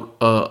 To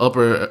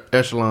upper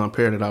echelon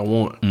pair that I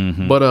want.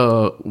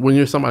 But when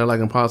you're somebody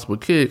like Impossible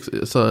Kicks,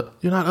 it's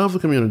you're not of the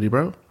community,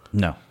 bro.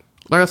 No.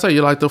 Like I say,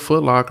 you're like the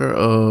Foot Locker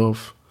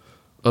of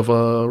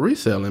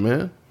reselling,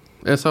 man.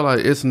 And so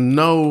like, it's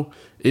no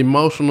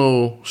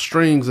emotional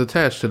strings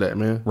attached to that,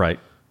 man. Right.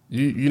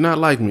 You're not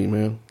like me,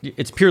 man.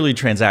 It's purely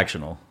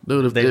transactional.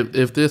 Dude,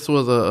 if this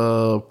was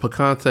a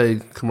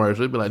Picante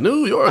commercial, it'd be like,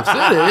 New York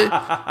City.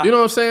 You know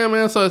what I'm saying,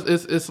 man? So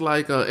it's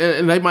like,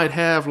 and they might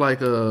have like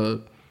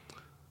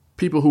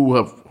people who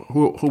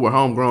were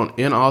homegrown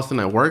in Austin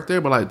that work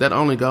there, but like that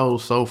only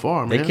goes so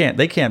far, man.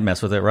 They can't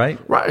mess with it, right?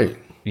 Right.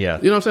 Yeah.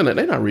 You know what I'm saying?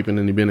 They're not reaping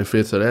any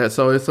benefits of that.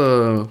 So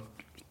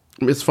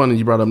it's funny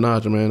you brought up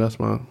Naja, man. That's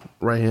my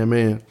right-hand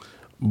man.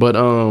 But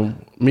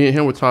me and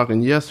him were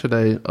talking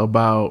yesterday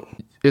about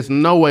it's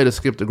no way to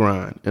skip the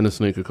grind in the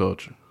sneaker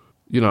culture.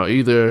 You know,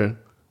 either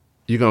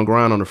you're going to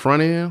grind on the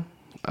front end,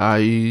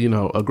 i.e., you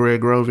know, a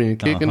Greg Grovian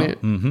kicking it,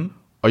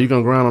 or you're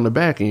going to grind on the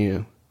back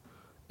end.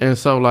 And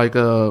so, like,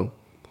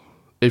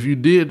 if you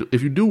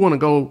do want to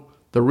go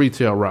the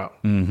retail route,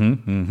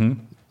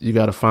 you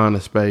got to find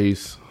a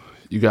space.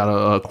 You got to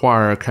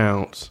acquire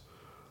accounts.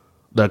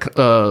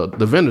 The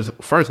vendors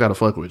first got to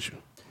fuck with you.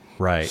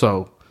 Right.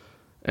 So,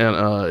 and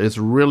it's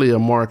really a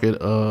market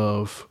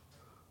of,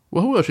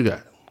 well, who else you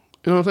got?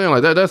 You know what I'm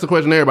saying? Like that's the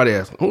question everybody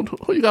asks. Who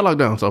you got locked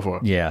down so far?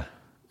 Yeah.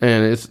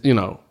 And it's, you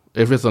know,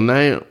 if it's a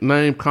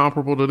name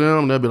comparable to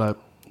them, they'll be like,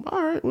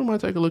 all right, we might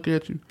take a look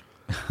at you.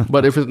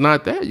 But if it's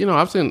not that, you know,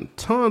 I've seen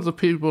tons of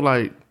people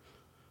like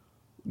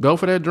go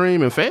for that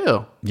dream and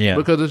fail. Yeah.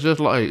 Because it's just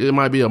like, it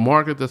might be a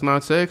market that's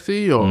not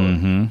sexy or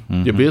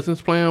your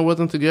business plan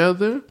wasn't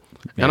together.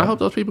 Yeah. And I hope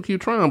those people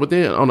keep trying. But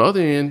then on the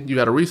other end, you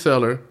got a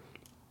reseller.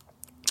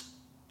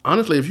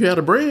 Honestly, if you had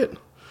the bread,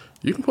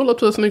 you can pull up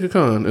to a sneaker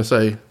con and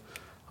say,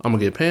 I'm going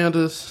to get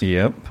pandas.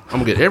 Yep. I'm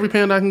going to get every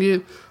panda I can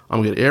get.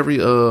 I'm going to get every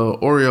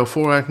Oreo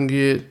 4 I can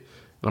get. And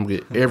I'm going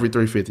to get every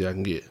 350 I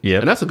can get. Yeah.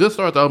 And that's a good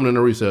start to opening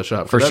a resale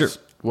shop. For sure. That's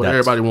what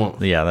everybody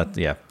wants. Yeah.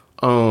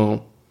 You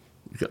can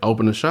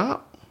open the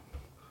shop.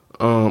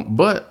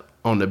 But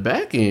on the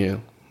back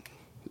end,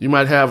 you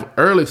might have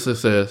early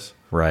success.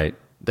 Right.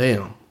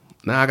 Damn.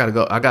 Now I gotta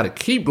go. I gotta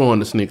keep going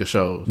to sneaker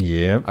shows.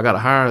 Yeah. I gotta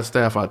hire a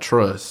staff I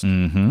trust.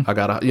 I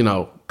gotta, you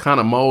know, kind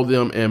of mold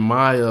them in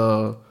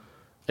my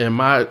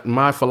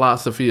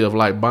philosophy of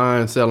like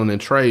buying, selling, and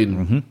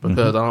trading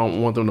because I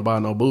don't want them to buy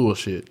no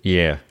bullshit.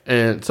 Yeah.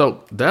 And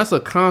so that's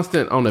a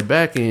constant on the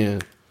back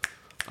end.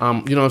 You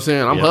know what I'm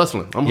saying? I'm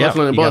hustling. I'm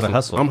hustling and busting.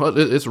 Hustle.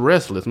 It's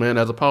restless, man.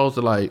 As opposed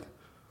to like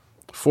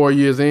 4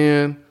 years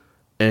in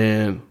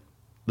and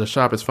the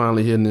shop is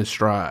finally hitting its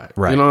stride.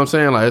 Right. You know what I'm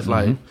saying? Like it's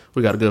like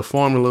we got a good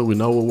formula. We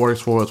know what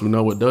works for us. We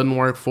know what doesn't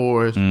work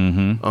for us.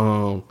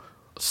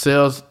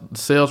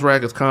 Sales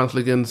rack is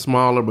constantly getting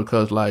smaller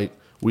because like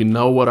we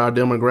know what our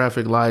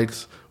demographic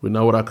likes. We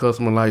know what our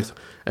customer likes,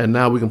 and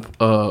now we can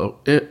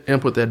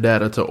input that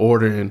data to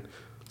ordering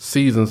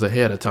seasons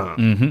ahead of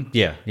time.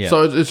 Yeah.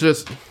 So it's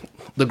just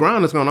the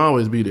grind is going to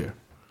always be there.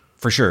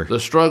 For sure. The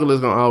struggle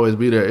is going to always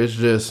be there. It's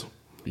just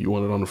you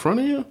want it on the front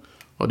end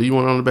or do you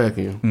want it on the back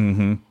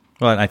end?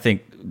 Well, and I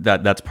think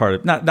that's part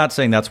of not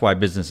saying that's why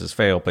businesses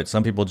fail, but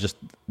some people just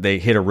they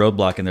hit a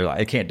roadblock and they're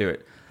like, I can't do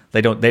it. They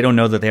don't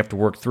know that they have to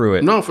work through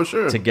it. No, for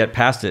sure. To get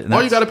past it. And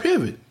you got to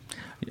pivot.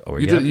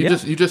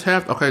 You just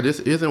have to, okay, this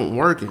isn't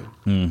working.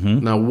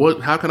 Now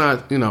how can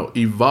I,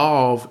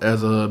 evolve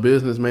as a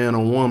businessman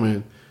or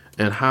woman,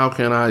 and how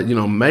can I,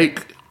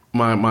 make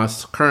my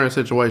current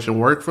situation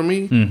work for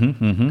me,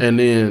 and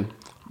then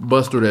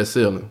bust through that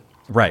ceiling.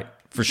 Right.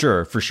 For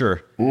sure.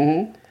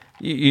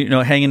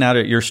 Hanging out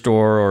at your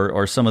store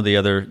or some of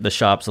the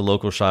shops, the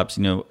local shops,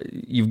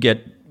 you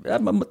get, I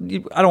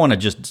don't want to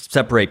just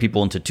separate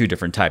people into two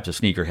different types of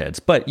sneakerheads,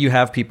 but you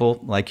have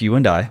people like you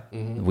and I.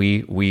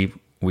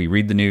 We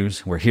read the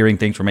news. We're hearing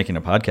things. We're making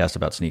a podcast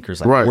about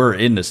sneakers. We're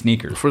into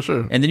sneakers for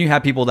sure. And then you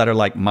have people that are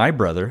like my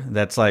brother.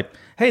 That's like,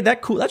 hey,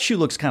 that shoe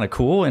looks kind of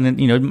cool. And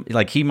then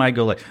like he might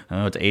go like,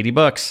 oh, it's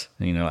 $80.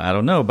 I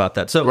don't know about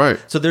that. So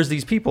So there's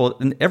these people,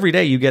 and every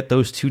day you get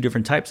those two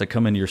different types that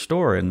come into your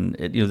store, and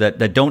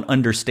that don't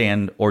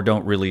understand or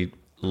don't really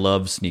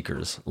love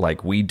sneakers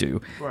like we do.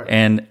 Right.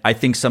 And I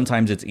think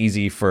sometimes it's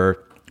easy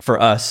for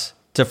us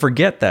to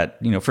forget that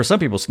for some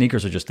people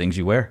sneakers are just things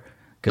you wear.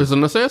 It's a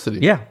necessity.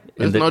 Yeah.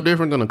 It's no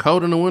different than a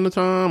coat in the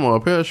wintertime or a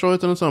pair of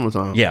shorts in the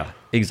summertime. Yeah,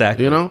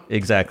 exactly.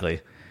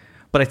 Exactly.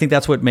 But I think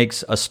that's what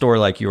makes a store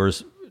like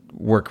yours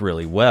work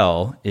really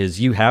well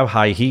is you have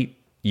high heat.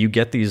 You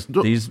get these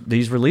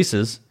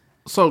releases.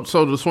 So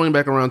to swing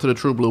back around to the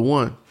True Blue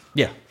One.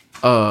 Yeah.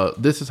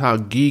 This is how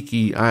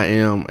geeky I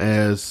am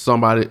as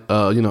somebody,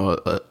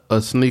 a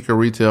sneaker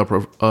retail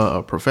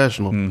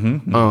professional.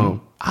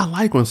 I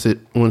like when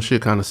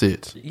shit kind of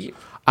sits.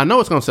 I know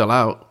it's going to sell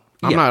out.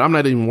 I'm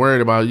not even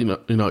worried about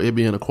it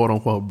being a quote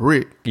unquote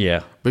brick.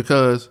 Yeah,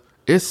 because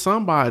it's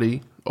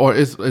somebody or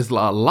it's a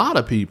lot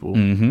of people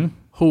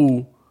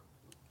who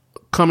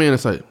come in and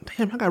say,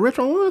 "Damn, I got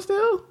retro one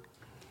still.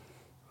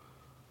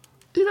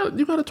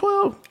 You got a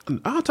 12?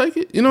 I'll take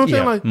it." You know what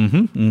I'm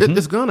saying? Like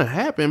it's gonna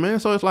happen, man.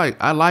 So it's like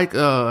I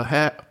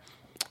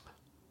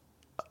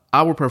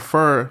would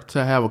prefer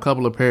to have a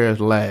couple of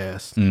pairs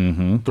last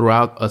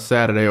throughout a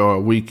Saturday or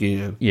a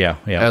weekend. Yeah.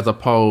 As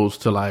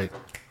opposed to like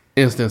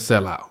instant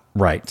sellout.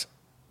 Right.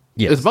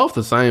 Yes. It's both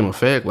the same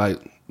effect. Like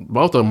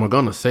both of them are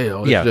gonna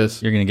sell. It's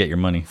just you're gonna get your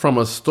money from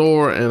a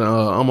store and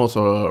almost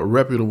a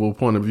reputable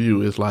point of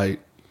view. It's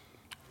like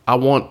I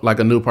want like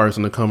a new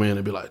person to come in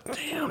and be like,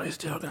 "Damn, they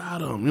still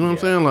got them." You know what I'm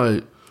saying?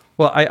 Like,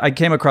 well, I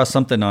came across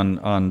something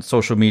on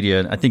social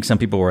media. I think some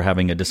people were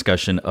having a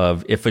discussion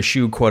of if a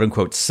shoe quote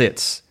unquote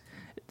sits,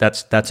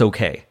 that's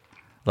okay.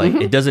 Like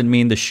it doesn't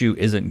mean the shoe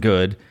isn't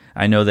good.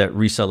 I know that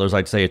resellers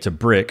like to say it's a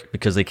brick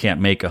because they can't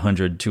make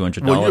 $100,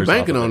 $200. Well, you're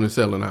banking on it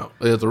selling out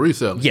as a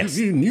reseller. Yes,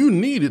 you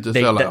need it to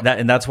sell out,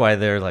 and that's why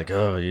they're like,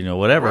 oh,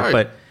 whatever.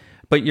 Right.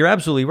 But you're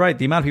absolutely right.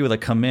 The amount of people that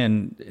come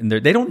in and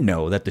they don't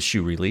know that the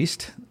shoe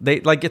released. They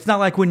like it's not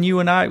like when you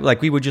and I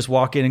we would just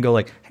walk in and go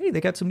like, hey,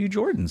 they got some new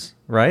Jordans,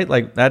 right?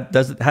 Like that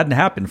hadn't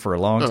happened for a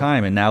long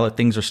time, and now that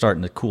things are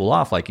starting to cool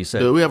off, like you said.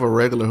 Dude, we have a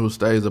regular who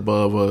stays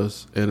above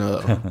us, and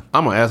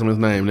I'm gonna ask him his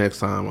name next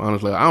time.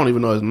 Honestly, I don't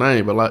even know his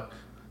name, but like.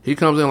 He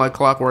comes in like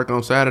clockwork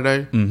on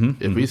Saturday.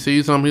 If he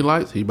sees something he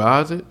likes, he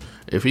buys it.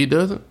 If he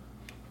doesn't,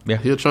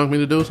 he'll chunk me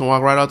the deuce and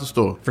walk right out the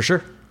store. For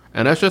sure.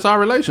 And that's just our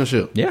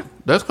relationship. Yeah.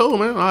 That's cool,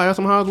 man. I ask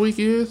him how his week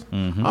is.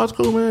 Oh, it's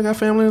cool, man. Got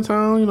family in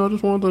town.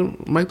 Just wanted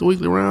to make the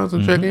weekly rounds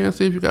and check in,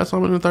 see if you got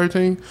something in the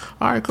 13.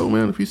 All right, cool,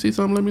 man. If you see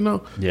something, let me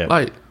know. Yeah.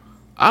 Like,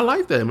 I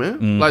like that,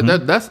 man. Like,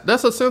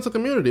 that's a sense of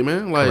community,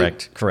 man.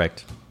 Like,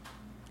 Correct.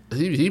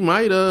 He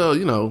might,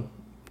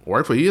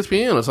 work for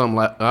ESPN or something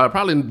like. I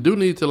probably do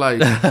need to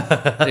like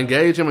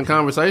engage him in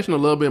conversation a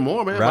little bit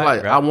more, man.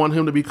 Right. I want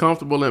him to be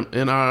comfortable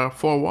in our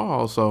four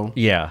walls. So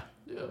yeah.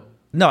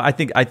 No, I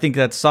think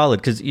that's solid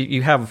because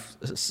you have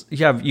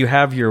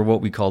your what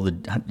we call the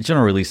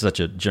general release, such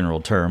a general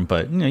term,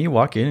 but you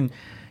walk in and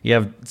you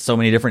have so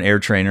many different Air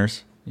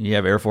Trainers. You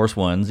have Air Force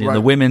Ones. The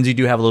women's, you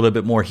do have a little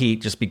bit more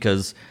heat just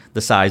because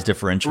the size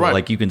differential. Right.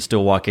 Like you can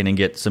still walk in and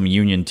get some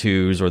Union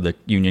 2s or the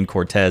Union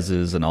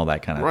Cortezes and all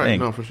that kind of thing.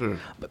 Right, no, for sure.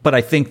 But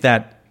I think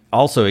that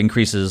also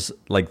increases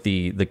like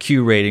the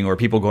Q rating or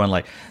people going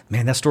like,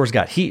 man, that store's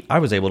got heat. I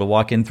was able to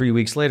walk in 3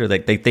 weeks later.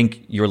 They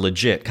think you're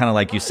legit, kind of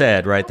like you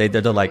said, right?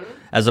 They're like,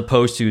 as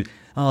opposed to,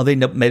 oh, they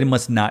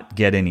must not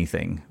get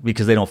anything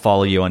because they don't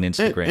follow you on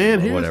Instagram and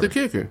or here's whatever. The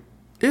kicker.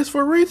 It's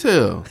for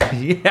retail.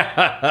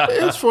 Yeah.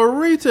 It's for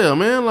retail,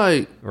 man.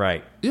 Like,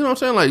 right. You know what I'm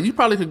saying? Like, you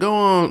probably could go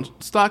on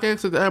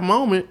StockX at that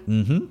moment.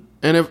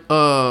 And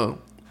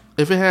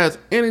if it has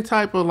any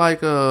type of like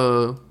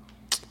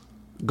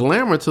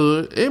glamour to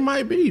it, it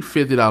might be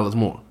 $50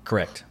 more.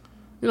 Correct.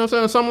 You know what I'm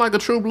saying? Something like a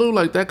True Blue,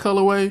 like that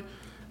colorway,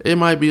 it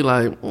might be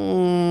like,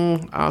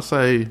 I'll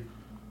say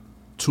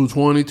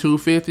 $220,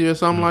 $250 or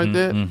something like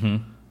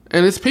that.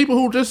 And it's people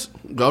who just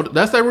go.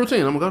 That's their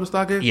routine. I'm gonna go to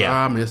StockX. Yeah,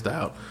 I missed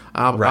out.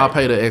 I'll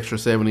pay the extra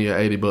 $70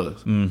 or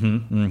 $80.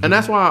 And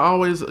that's why I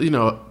always,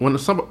 when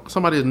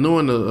somebody is new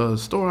in the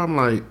store, I'm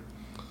like,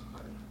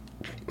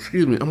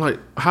 excuse me. I'm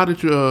like, how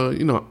did you,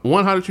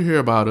 how did you hear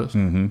about us?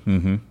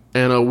 And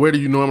where do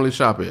you normally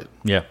shop at?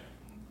 Yeah.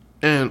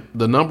 And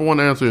the number one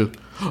answer is,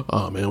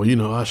 oh man,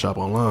 well I shop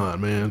online,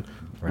 man.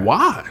 Right.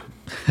 Why?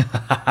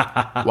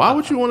 Why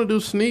would you want to do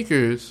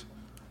sneakers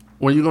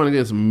when you're going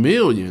against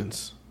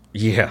millions?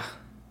 Yeah.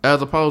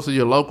 as opposed to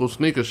your local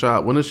sneaker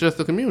shop when it's just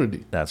a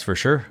community. That's for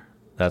sure.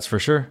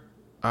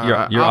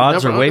 Your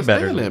odds are way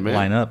better to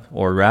line up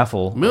or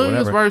raffle.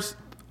 Millions versus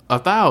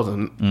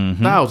 1,000,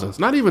 thousands,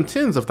 not even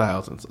tens of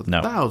thousands,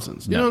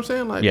 thousands. You know what I'm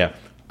saying? Like, yeah,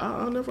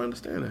 I'll never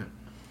understand that.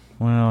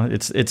 Well,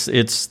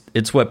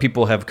 it's what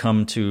people have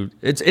come to.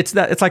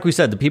 It's like we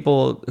said, the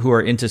people who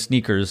are into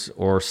sneakers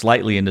or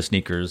slightly into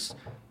sneakers,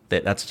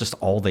 that's just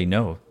all they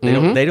know.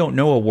 They don't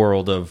know a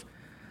world of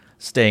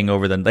staying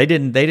over them. They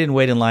didn't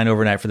wait in line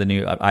overnight for the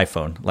new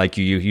iPhone like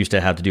you used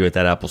to have to do at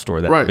that Apple store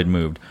that had been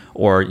moved,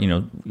 or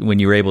when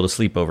you were able to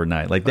sleep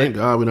overnight. Like thank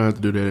God we don't have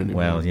to do that anymore.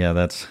 Well, yeah,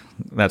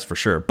 that's for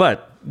sure.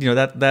 But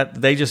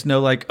that they just know,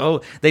 like,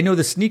 oh, they know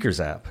the sneakers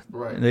app.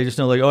 Right. They just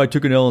know, like, oh, I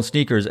took an L on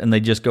sneakers, and they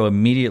just go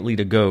immediately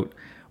to GOAT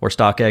or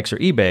StockX or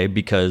eBay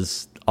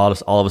because all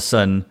of a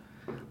sudden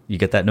you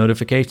get that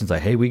notification. It's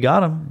like, hey, we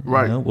got them.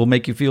 Right. We'll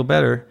make you feel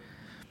better.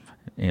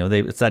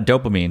 It's that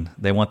dopamine.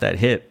 They want that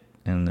hit,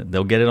 and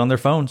they'll get it on their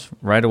phones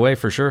right away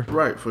for sure.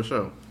 Right, for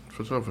sure.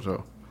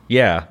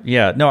 Yeah.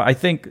 No, I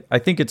think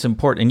it's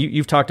important, and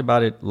you've talked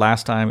about it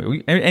last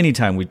time.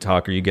 Anytime we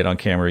talk or you get on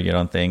camera, you get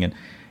on thing, and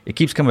it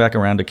keeps coming back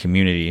around to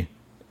community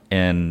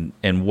and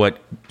what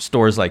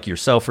stores like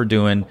yourself are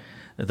doing.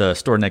 The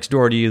store next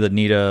door to you, the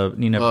Nina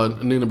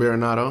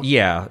Baronato.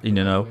 Yeah, they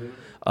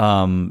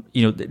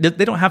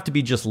don't have to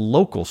be just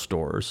local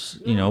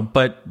stores,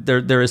 but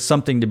there is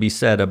something to be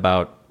said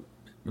about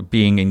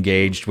being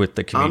engaged with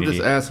the community. I'm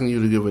just asking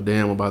you to give a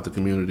damn about the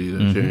community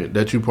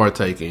that you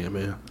partake in,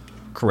 man.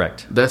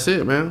 Correct. That's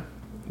it, man.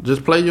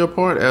 Just play your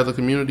part as a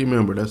community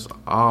member. That's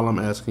all I'm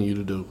asking you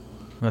to do.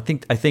 I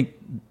think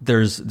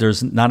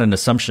there's not an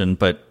assumption,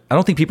 but I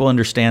don't think people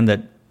understand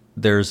that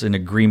there's an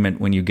agreement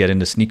when you get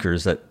into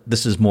sneakers that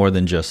this is more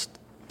than just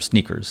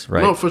sneakers,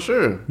 right? No, for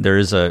sure. There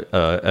is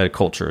a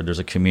culture. There's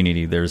a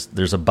community.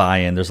 There's a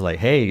buy-in. There's like,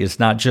 hey, it's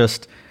not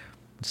just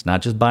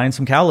buying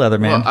some cow leather,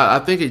 man. Well, I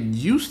think it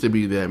used to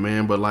be that,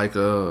 man, but like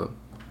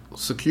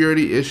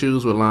security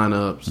issues with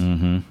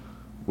lineups,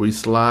 we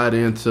slide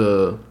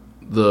into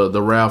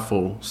the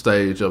raffle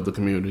stage of the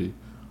community,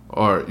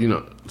 or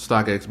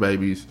StockX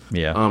babies.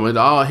 Yeah. It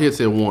all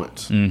hits at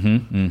once.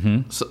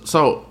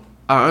 So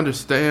I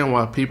understand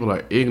why people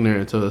are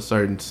ignorant to a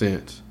certain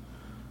sense,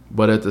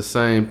 but at the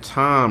same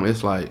time,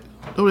 it's like,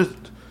 dude,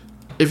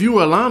 if you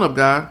were a lineup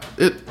guy,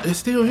 it's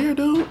still here,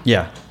 dude.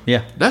 Yeah.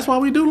 That's why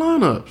we do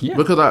lineups,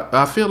 because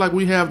I feel like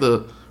we have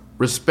the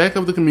respect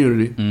of the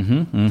community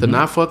to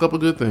not fuck up a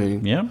good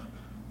thing. Yeah,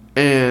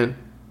 and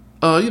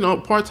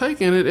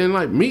partake in it and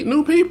like meet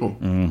new people.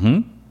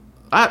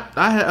 I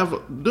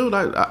have, dude.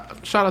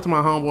 Shout out to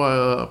my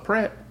homeboy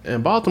Pratt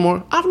in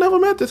Baltimore. I've never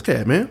met this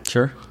cat, man.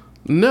 Sure.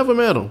 Never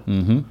met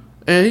him.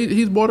 And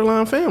he's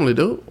borderline family,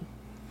 dude.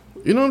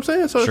 You know what I'm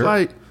saying? So It's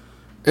like,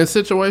 in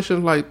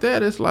situations like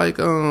that, it's like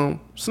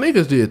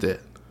sneakers did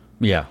that.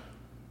 Yeah.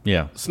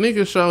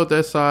 Sneakers showed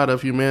that side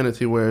of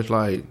humanity where it's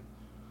like,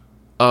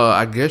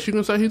 I guess you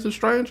can say he's a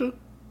stranger,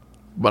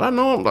 but I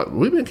know him. Like,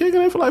 we've been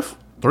kicking it for like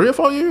 3 or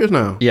 4 years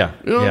now. Yeah.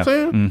 You know what I'm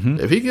saying?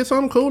 If he gets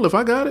something cool, if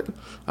I got it,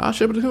 I'll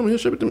ship it to him. He'll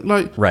ship it to me.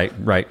 Like,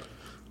 right.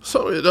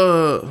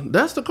 So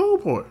that's the cool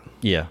part.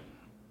 Yeah.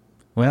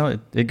 Well,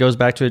 it goes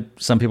back to it.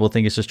 Some people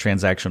think it's just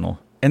transactional,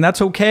 and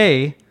that's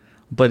okay.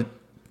 But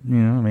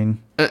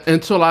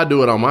until I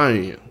do it on my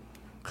end,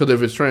 because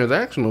if it's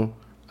transactional,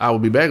 I will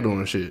be back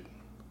doing shit.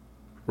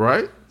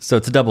 Right. So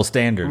it's a double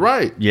standard.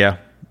 Right. Yeah.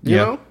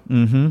 You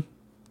know.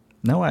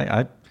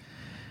 No,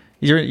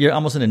 you're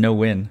almost in a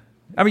no-win.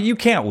 I mean, you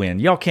can't win.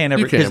 Y'all can't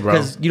ever,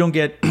 because you don't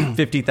get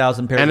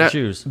 50,000 pairs of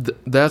shoes.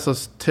 That's a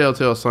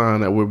telltale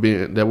sign that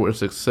we're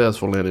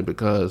successful in it,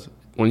 because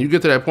when you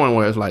get to that point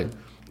where it's like,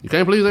 you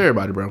can't please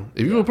everybody, bro.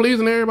 If you were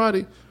pleasing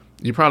everybody,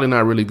 you're probably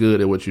not really good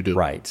at what you do.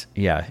 Right.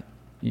 Yeah.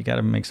 You got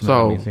to make some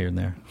money here and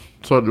there.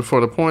 So for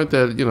the point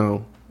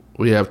that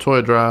we have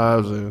toy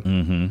drives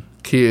and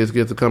kids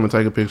get to come and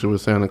take a picture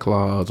with Santa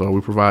Claus, or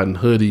we're providing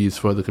hoodies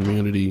for the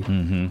community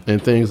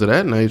and things of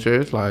that nature,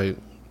 it's like,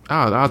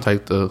 I'll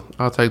take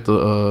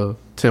the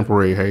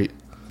temporary hate.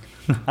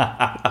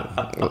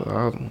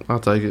 I'll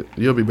take it.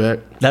 You'll be back.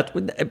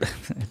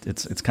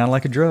 It's kind of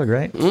like a drug,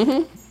 right?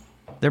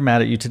 They're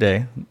mad at you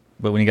today,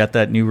 but when you got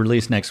that new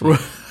release next week,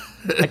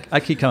 I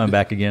keep coming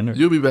back again.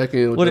 You'll be back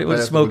in. What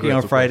was Smokey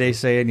on Friday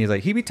saying? He's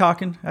like, he be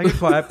talking. I get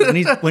quiet.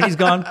 When he's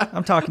gone,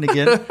 I'm talking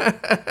again.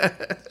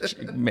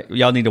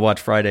 Y'all need to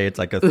watch Friday. It's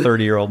like a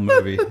 30-year-old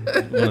movie.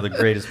 One of the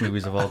greatest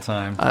movies of all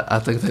time. I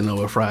think they know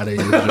what Friday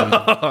is. I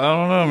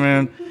don't know,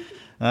 man.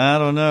 I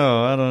don't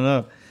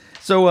know.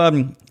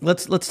 So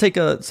let's take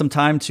some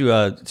time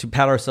to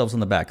pat ourselves on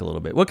the back a little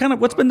bit.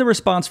 What's been the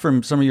response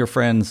from some of your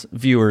friends,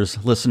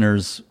 viewers,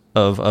 listeners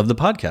of the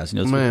podcast?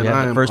 We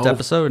had the first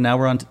episode, and now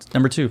we're on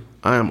number 2.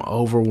 I am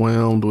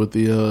overwhelmed with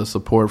the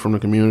support from the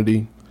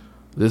community.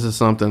 This is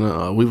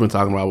something we've been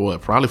talking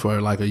about, probably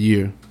for like a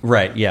year.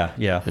 Right, yeah.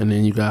 And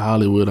then you got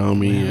Hollywood on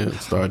me and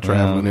start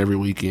traveling every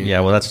weekend.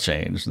 Yeah, well, that's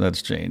changed.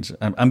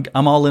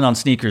 I'm all in on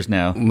sneakers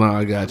now. No,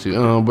 I got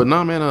you. But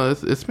no, man,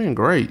 it's been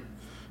great.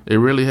 It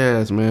really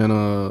has, man.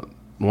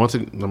 Once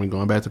again,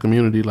 going back to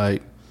community,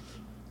 like,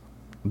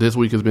 this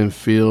week has been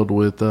filled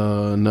with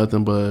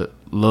nothing but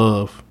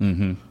love.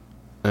 Mm-hmm.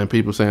 And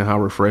people saying how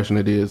refreshing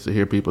it is to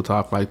hear people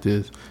talk like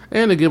this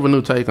and to give a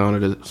new take on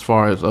it as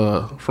far as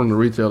from the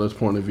retailer's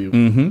point of view.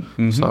 Mm-hmm.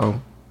 Mm-hmm. So,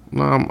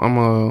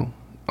 no,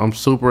 I'm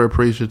super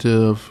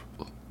appreciative.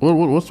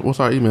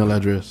 What's our email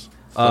address?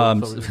 So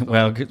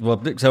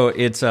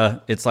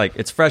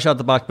it's fresh out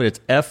the box, but it's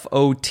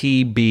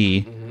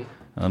FOTB. Mm-hmm.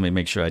 Let me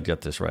make sure I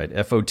got this right.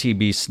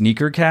 FOTB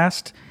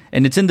Sneakercast,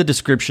 and it's in the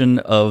description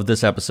of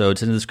this episode.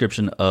 It's in the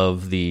description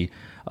of the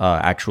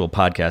actual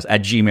podcast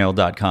at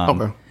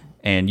gmail.com. Okay.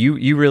 And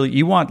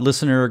you want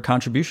listener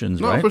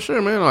contributions, right? No, for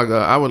sure, man. Like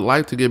I would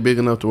like to get big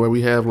enough to where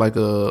we have like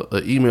a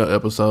email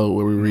episode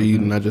where we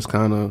read and I just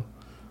kind of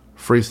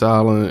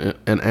freestyle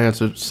and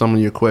answer some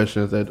of your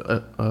questions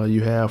that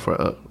you have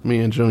for me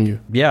and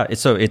Junior. Yeah,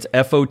 it's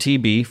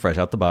FOTB, fresh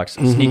out the box,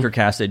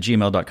 sneakercast at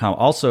gmail.com.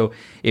 Also,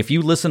 if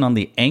you listen on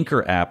the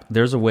Anchor app,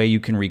 there's a way you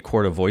can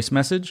record a voice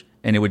message,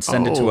 and it would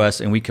send it to us,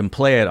 and we can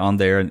play it on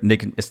there, and they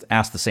can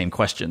ask the same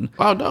question.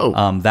 Oh,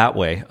 dope. That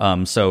way.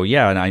 So,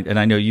 yeah, and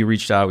I know you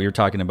reached out. We were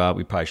talking about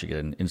we probably should get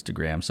an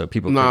Instagram, so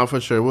people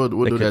for sure. We'll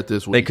do that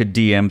this week. They could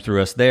DM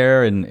through us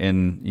there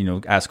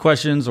and ask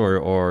questions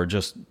or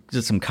just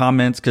some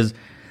comments, because...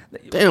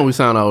 Damn, we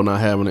sound old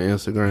not having an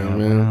Instagram,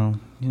 man.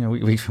 Well,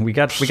 we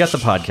got the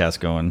podcast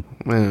going,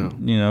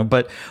 man.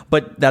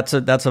 But that's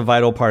a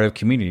vital part of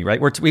community,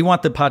 right? We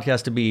want the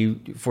podcast to be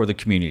for the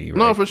community, right?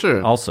 No, for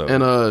sure. Also,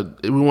 and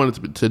we want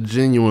it to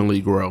genuinely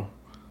grow,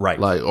 right?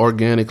 Like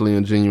organically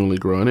and genuinely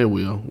grow, and it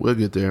will. We'll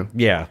get there.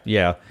 Yeah.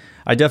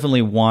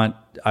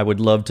 I would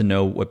love to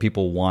know what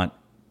people want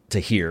to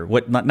hear.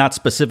 What not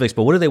specifics,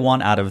 but what do they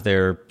want out of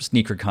their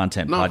sneaker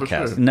content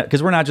podcast?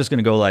 Because we're not just going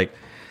to go like,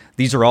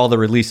 these are all the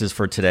releases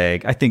for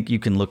today. I think you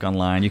can look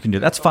online. You can do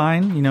that's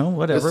fine.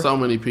 Whatever. There's so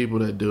many people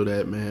that do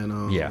that,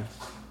 man. Yeah.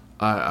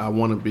 I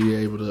want to be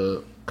able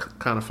to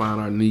kind of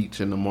find our niche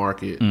in the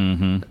market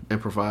and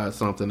provide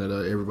something that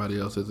everybody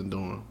else isn't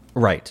doing.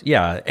 Right.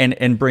 Yeah.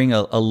 And bring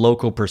a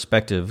local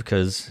perspective,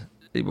 because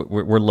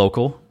we're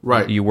local.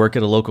 Right. You work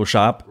at a local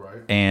shop.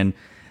 Right. And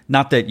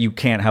not that you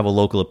can't have a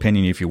local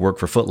opinion if you work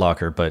for Foot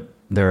Locker, but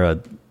they're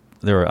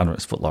I don't know,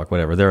 it's Foot Locker,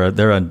 whatever.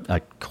 They're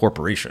a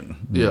corporation.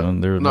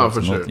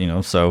 For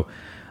sure. So,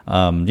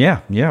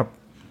 yeah.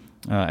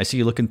 I see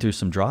you looking through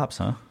some drops,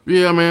 huh?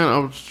 Yeah, man. I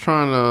was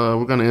trying to.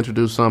 We're gonna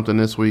introduce something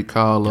this week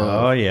called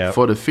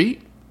For the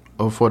Feet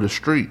or For the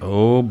Street.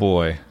 Oh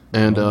boy.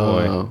 And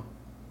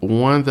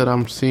one that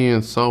I'm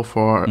seeing so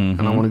far,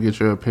 and I want to get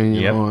your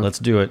opinion on. Let's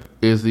do it.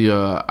 Is the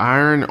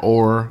Iron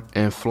Ore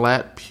and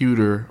Flat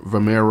Pewter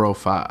Vomero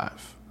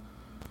 5.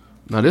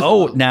 Now this.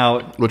 Now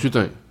what you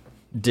think?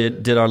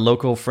 Did our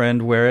local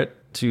friend wear it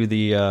to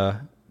the?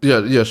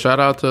 Yeah.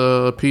 Shout out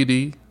to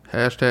PD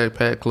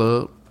 #Pat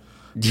Club,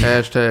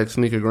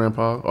 #Sneaker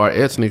Grandpa or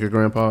at Sneaker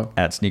Grandpa.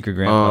 At Sneaker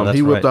Grandpa. That's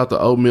he whipped out the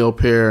oatmeal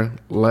pair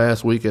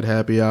last week at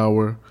happy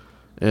hour,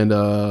 and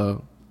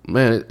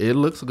man, it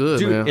looks good,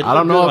 dude, man. I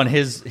don't know on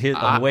his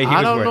on the way he was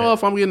I don't know it.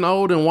 if I'm getting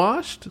old and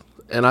washed,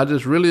 and I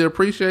just really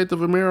appreciate the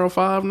Vomero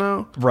 5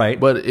 now. Right,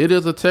 but it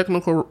is a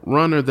technical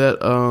runner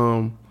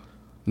that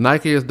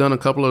Nike has done a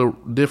couple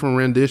of different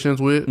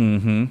renditions with.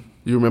 Mm-hmm.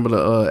 You remember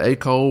the A.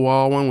 Cole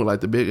wall one with like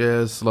the big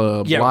ass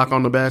block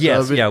on the back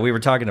of it? Yeah, we were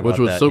talking about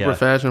that. Which was super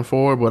fashion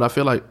forward, but I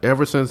feel like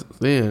ever since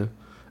then,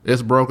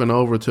 it's broken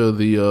over to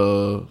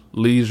the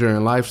leisure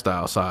and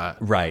lifestyle side.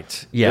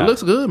 Right. Yeah. It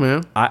looks good,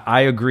 man.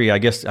 I agree. I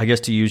guess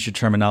to use your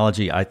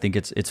terminology, I think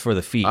it's for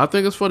the feet. I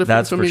think it's for the feet.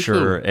 That's for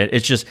sure. Too.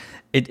 It's just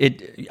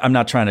I'm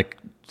not trying to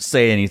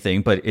say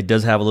anything, but it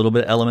does have a little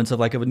bit elements of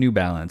like of a New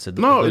Balance.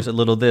 There's a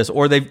little this,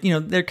 or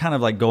they're kind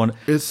of like going.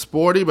 It's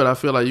sporty, but I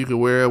feel like you could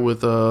wear it with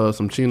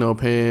some chino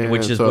pants,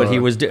 which is what he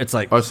was doing. It's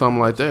like or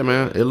something like that,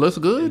 man. It looks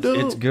good,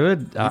 dude. It's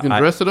good. You can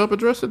dress it up or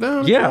dress it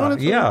down.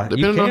 Yeah,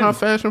 depending on how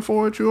fashion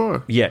forward you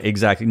are. Yeah,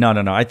 exactly. No.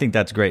 I think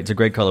that's great. It's a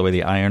great colorway,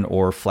 the iron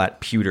or flat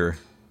pewter,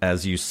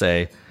 as you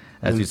say.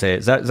 Is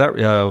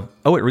that?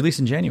 It released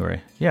in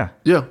January. Yeah.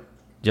 Yeah.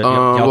 Do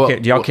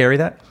y'all carry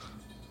that?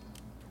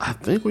 I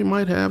think we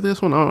might have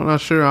this one. I'm not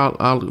sure.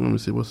 I'll let me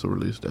see. What's the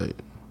release date?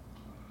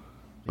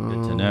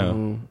 Good to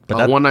know.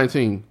 But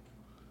 119.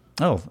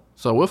 Oh,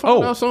 so we'll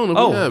find out soon.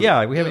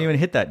 Yeah, we haven't even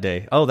hit that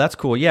day. Oh, that's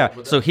cool. Yeah.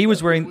 So he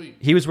was wearing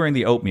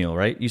the oatmeal,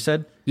 right? You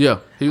said. Yeah.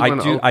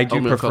 I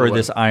do prefer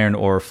this iron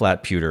or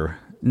flat pewter.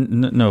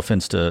 No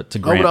offense to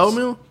Grant. Over the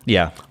oatmeal?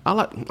 Yeah.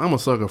 I'm a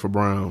sucker for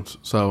browns.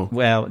 So.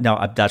 Well,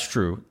 no, that's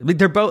true.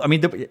 They're both. I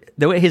mean,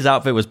 the way his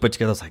outfit was put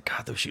together, I was like,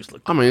 God, those shoes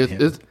look. I mean,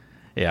 it's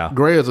yeah.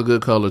 Gray is a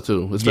good color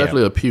too,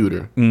 especially a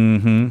pewter.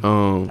 Mm-hmm.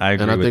 I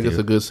agree. And I think it's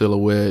a good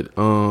silhouette.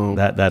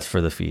 That's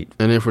for the feet.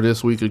 And then for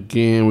this week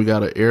again, we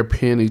got an Air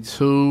Penny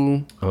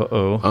 2.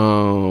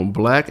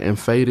 Black and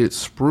faded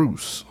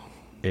spruce.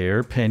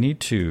 Air Penny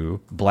 2,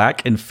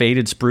 black and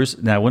faded spruce.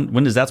 Now,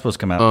 when is that supposed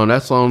to come out?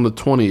 That's on the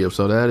 20th,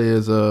 so that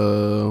is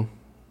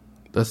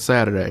that's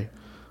Saturday.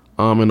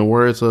 In the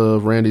words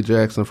of Randy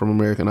Jackson from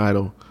American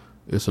Idol,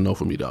 it's a no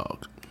for me,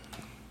 dog.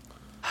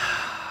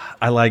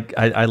 I like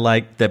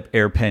the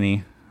Air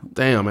Penny.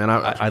 Damn, man.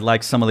 I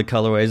like some of the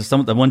colorways. Some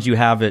of the ones you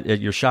have at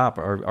your shop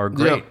are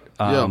great.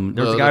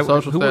 There's a guy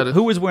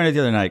who was wearing it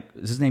the other night.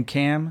 Is his name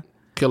Cam?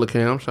 Killer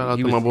Cam. Shout out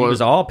to my boy. He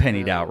was all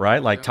pennied out,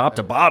 right? Like top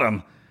to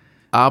bottom.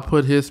 I'll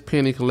put his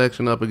penny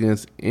collection up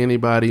against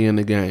anybody in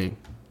the game.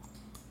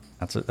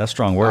 That's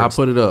strong words. I'll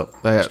put it up.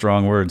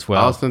 Strong words.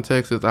 Well, Austin,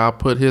 Texas, I'll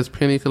put his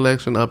penny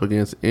collection up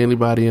against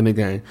anybody in the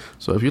game.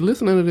 So if you're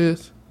listening to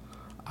this,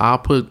 I'll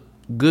put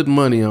good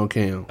money on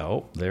Cam.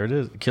 Oh, there it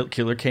is.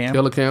 Killer Cam.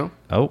 Killer Cam.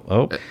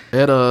 Oh.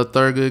 At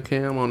Thurgood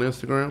Cam on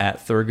Instagram.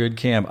 At Thurgood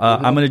Cam.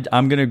 I'm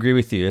gonna agree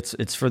with you.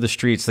 It's for the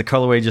streets. The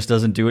colorway just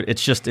doesn't do it.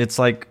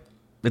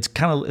 It's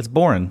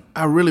boring.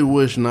 I really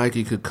wish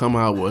Nike could come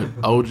out with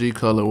OG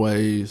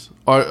colorways,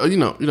 or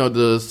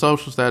the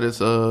social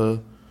status.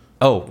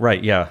 Oh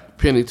right, yeah.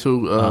 Penny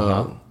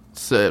 2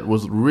 set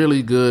was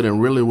really good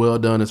and really well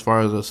done as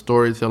far as a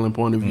storytelling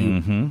point of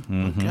view.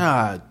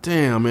 God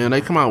damn, man,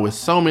 they come out with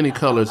so many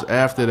colors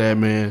after that,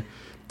 man,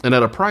 and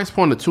at a price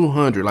point of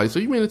 $200. Like, so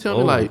you mean to tell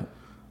me like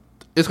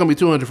it's gonna be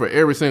 $200 for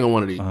every single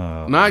one of these?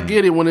 Now I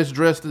get it when it's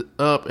dressed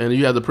up and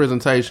you have the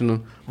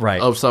presentation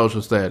of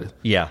social status.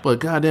 Yeah, but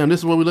goddamn, this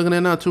is what we're looking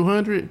at now.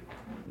 $200.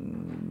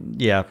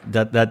 Yeah,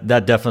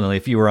 that definitely.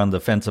 If you were on the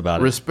fence about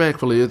it,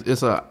 respectfully,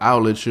 it's an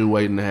outlet shoe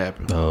waiting to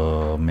happen.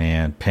 Oh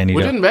man, penny.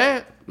 Which isn't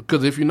bad,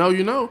 because if you know,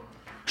 you know.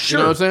 Sure.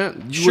 You know what I'm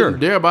saying? You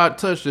wouldn't dare about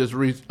to touch this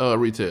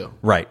retail.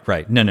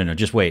 Right. No.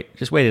 Just wait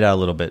it out a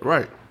little bit.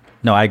 Right.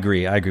 No, I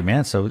agree,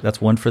 man. So that's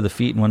one for the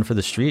feet and one for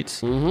the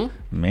streets.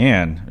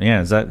 Man,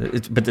 yeah.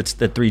 But it's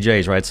the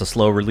 3Js, right? It's a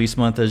slow release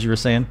month, as you were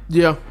saying.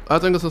 Yeah, I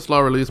think it's a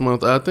slow release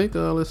month. I think.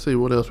 Let's see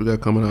what else we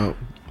got coming out.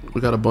 We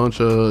got a bunch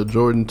of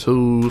Jordan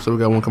 2s, so we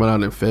got one coming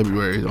out in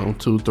February on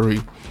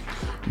 2-3.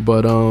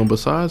 But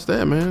besides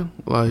that, man,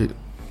 like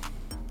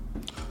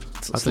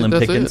slim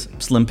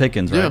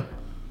pickings, right? Yeah.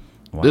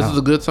 Wow. This is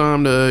a good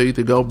time to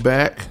either go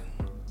back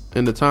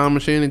in the time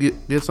machine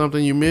and get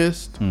something you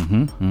missed,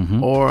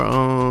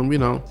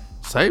 or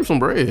save some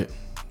bread.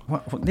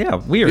 Yeah,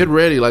 weird. Get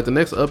ready. Like the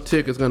next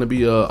uptick is going to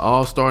be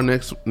All-Star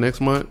next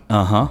month.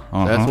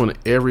 That's when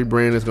every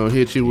brand is going to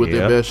hit you with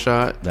their best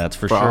shot. That's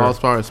for sure.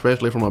 All-Star,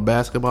 especially from a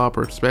basketball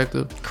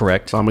perspective.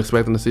 Correct. So I'm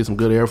expecting to see some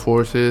good Air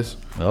Forces.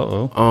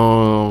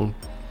 Yeah,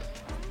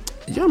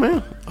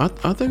 man.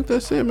 I think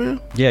that's it,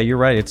 man. Yeah, you're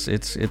right. It's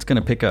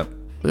going to pick up.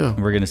 Yeah,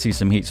 we're going to see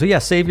some heat. So yeah,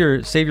 save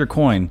your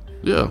coin.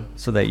 Yeah,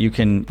 so that you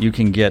can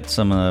get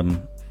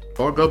some.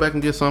 Or go back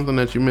and get something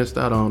that you missed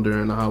out on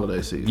during the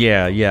holiday season.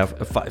 Yeah.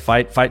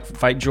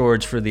 Fight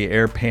George for the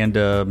Air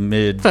Panda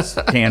Mids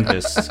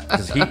canvas,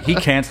 because he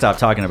can't stop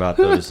talking about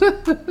those.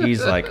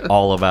 He's like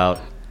all about.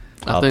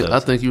 I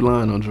think you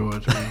lying on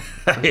George. Man.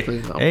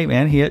 Hey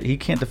man, he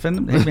can't defend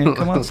him. Hey man,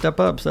 come on, step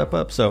up.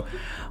 So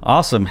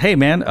awesome. Hey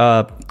man,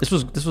 this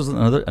was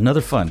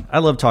another fun. I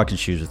love talking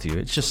shoes with you.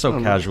 It's just so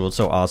casual. It's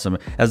so awesome.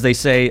 As they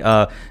say,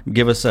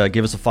 give us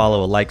a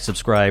follow, a like,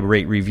 subscribe,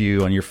 rate,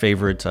 review on your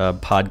favorite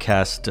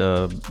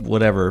podcast,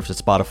 whatever. If it's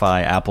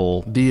Spotify,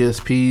 Apple,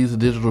 DSPs,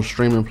 digital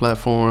streaming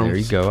platforms. There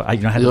you go. I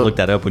had to look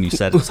that up when you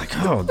said it. It's like,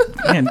 oh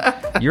man,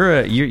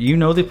 you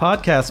know the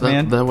podcast,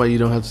 man. That way you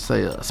don't have to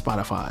say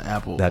Spotify,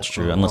 Apple. That's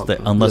true.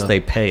 Unless they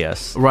pay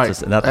us. Right.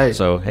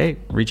 So hey,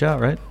 reach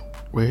out, right?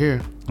 We're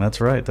here.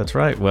 That's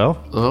right.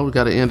 Well, we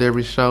got to end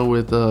every show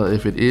with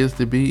if it is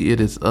to be,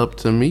 it is up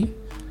to me.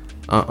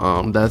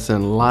 That's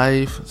in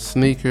life,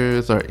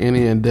 sneakers, or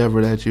any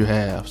endeavor that you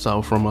have.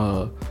 So from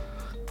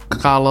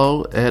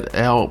Kahlo at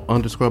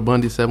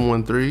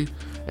Al_Bundy713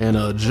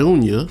 and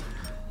Junior,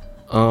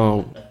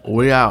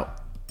 we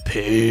out.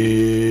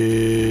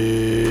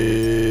 Peace.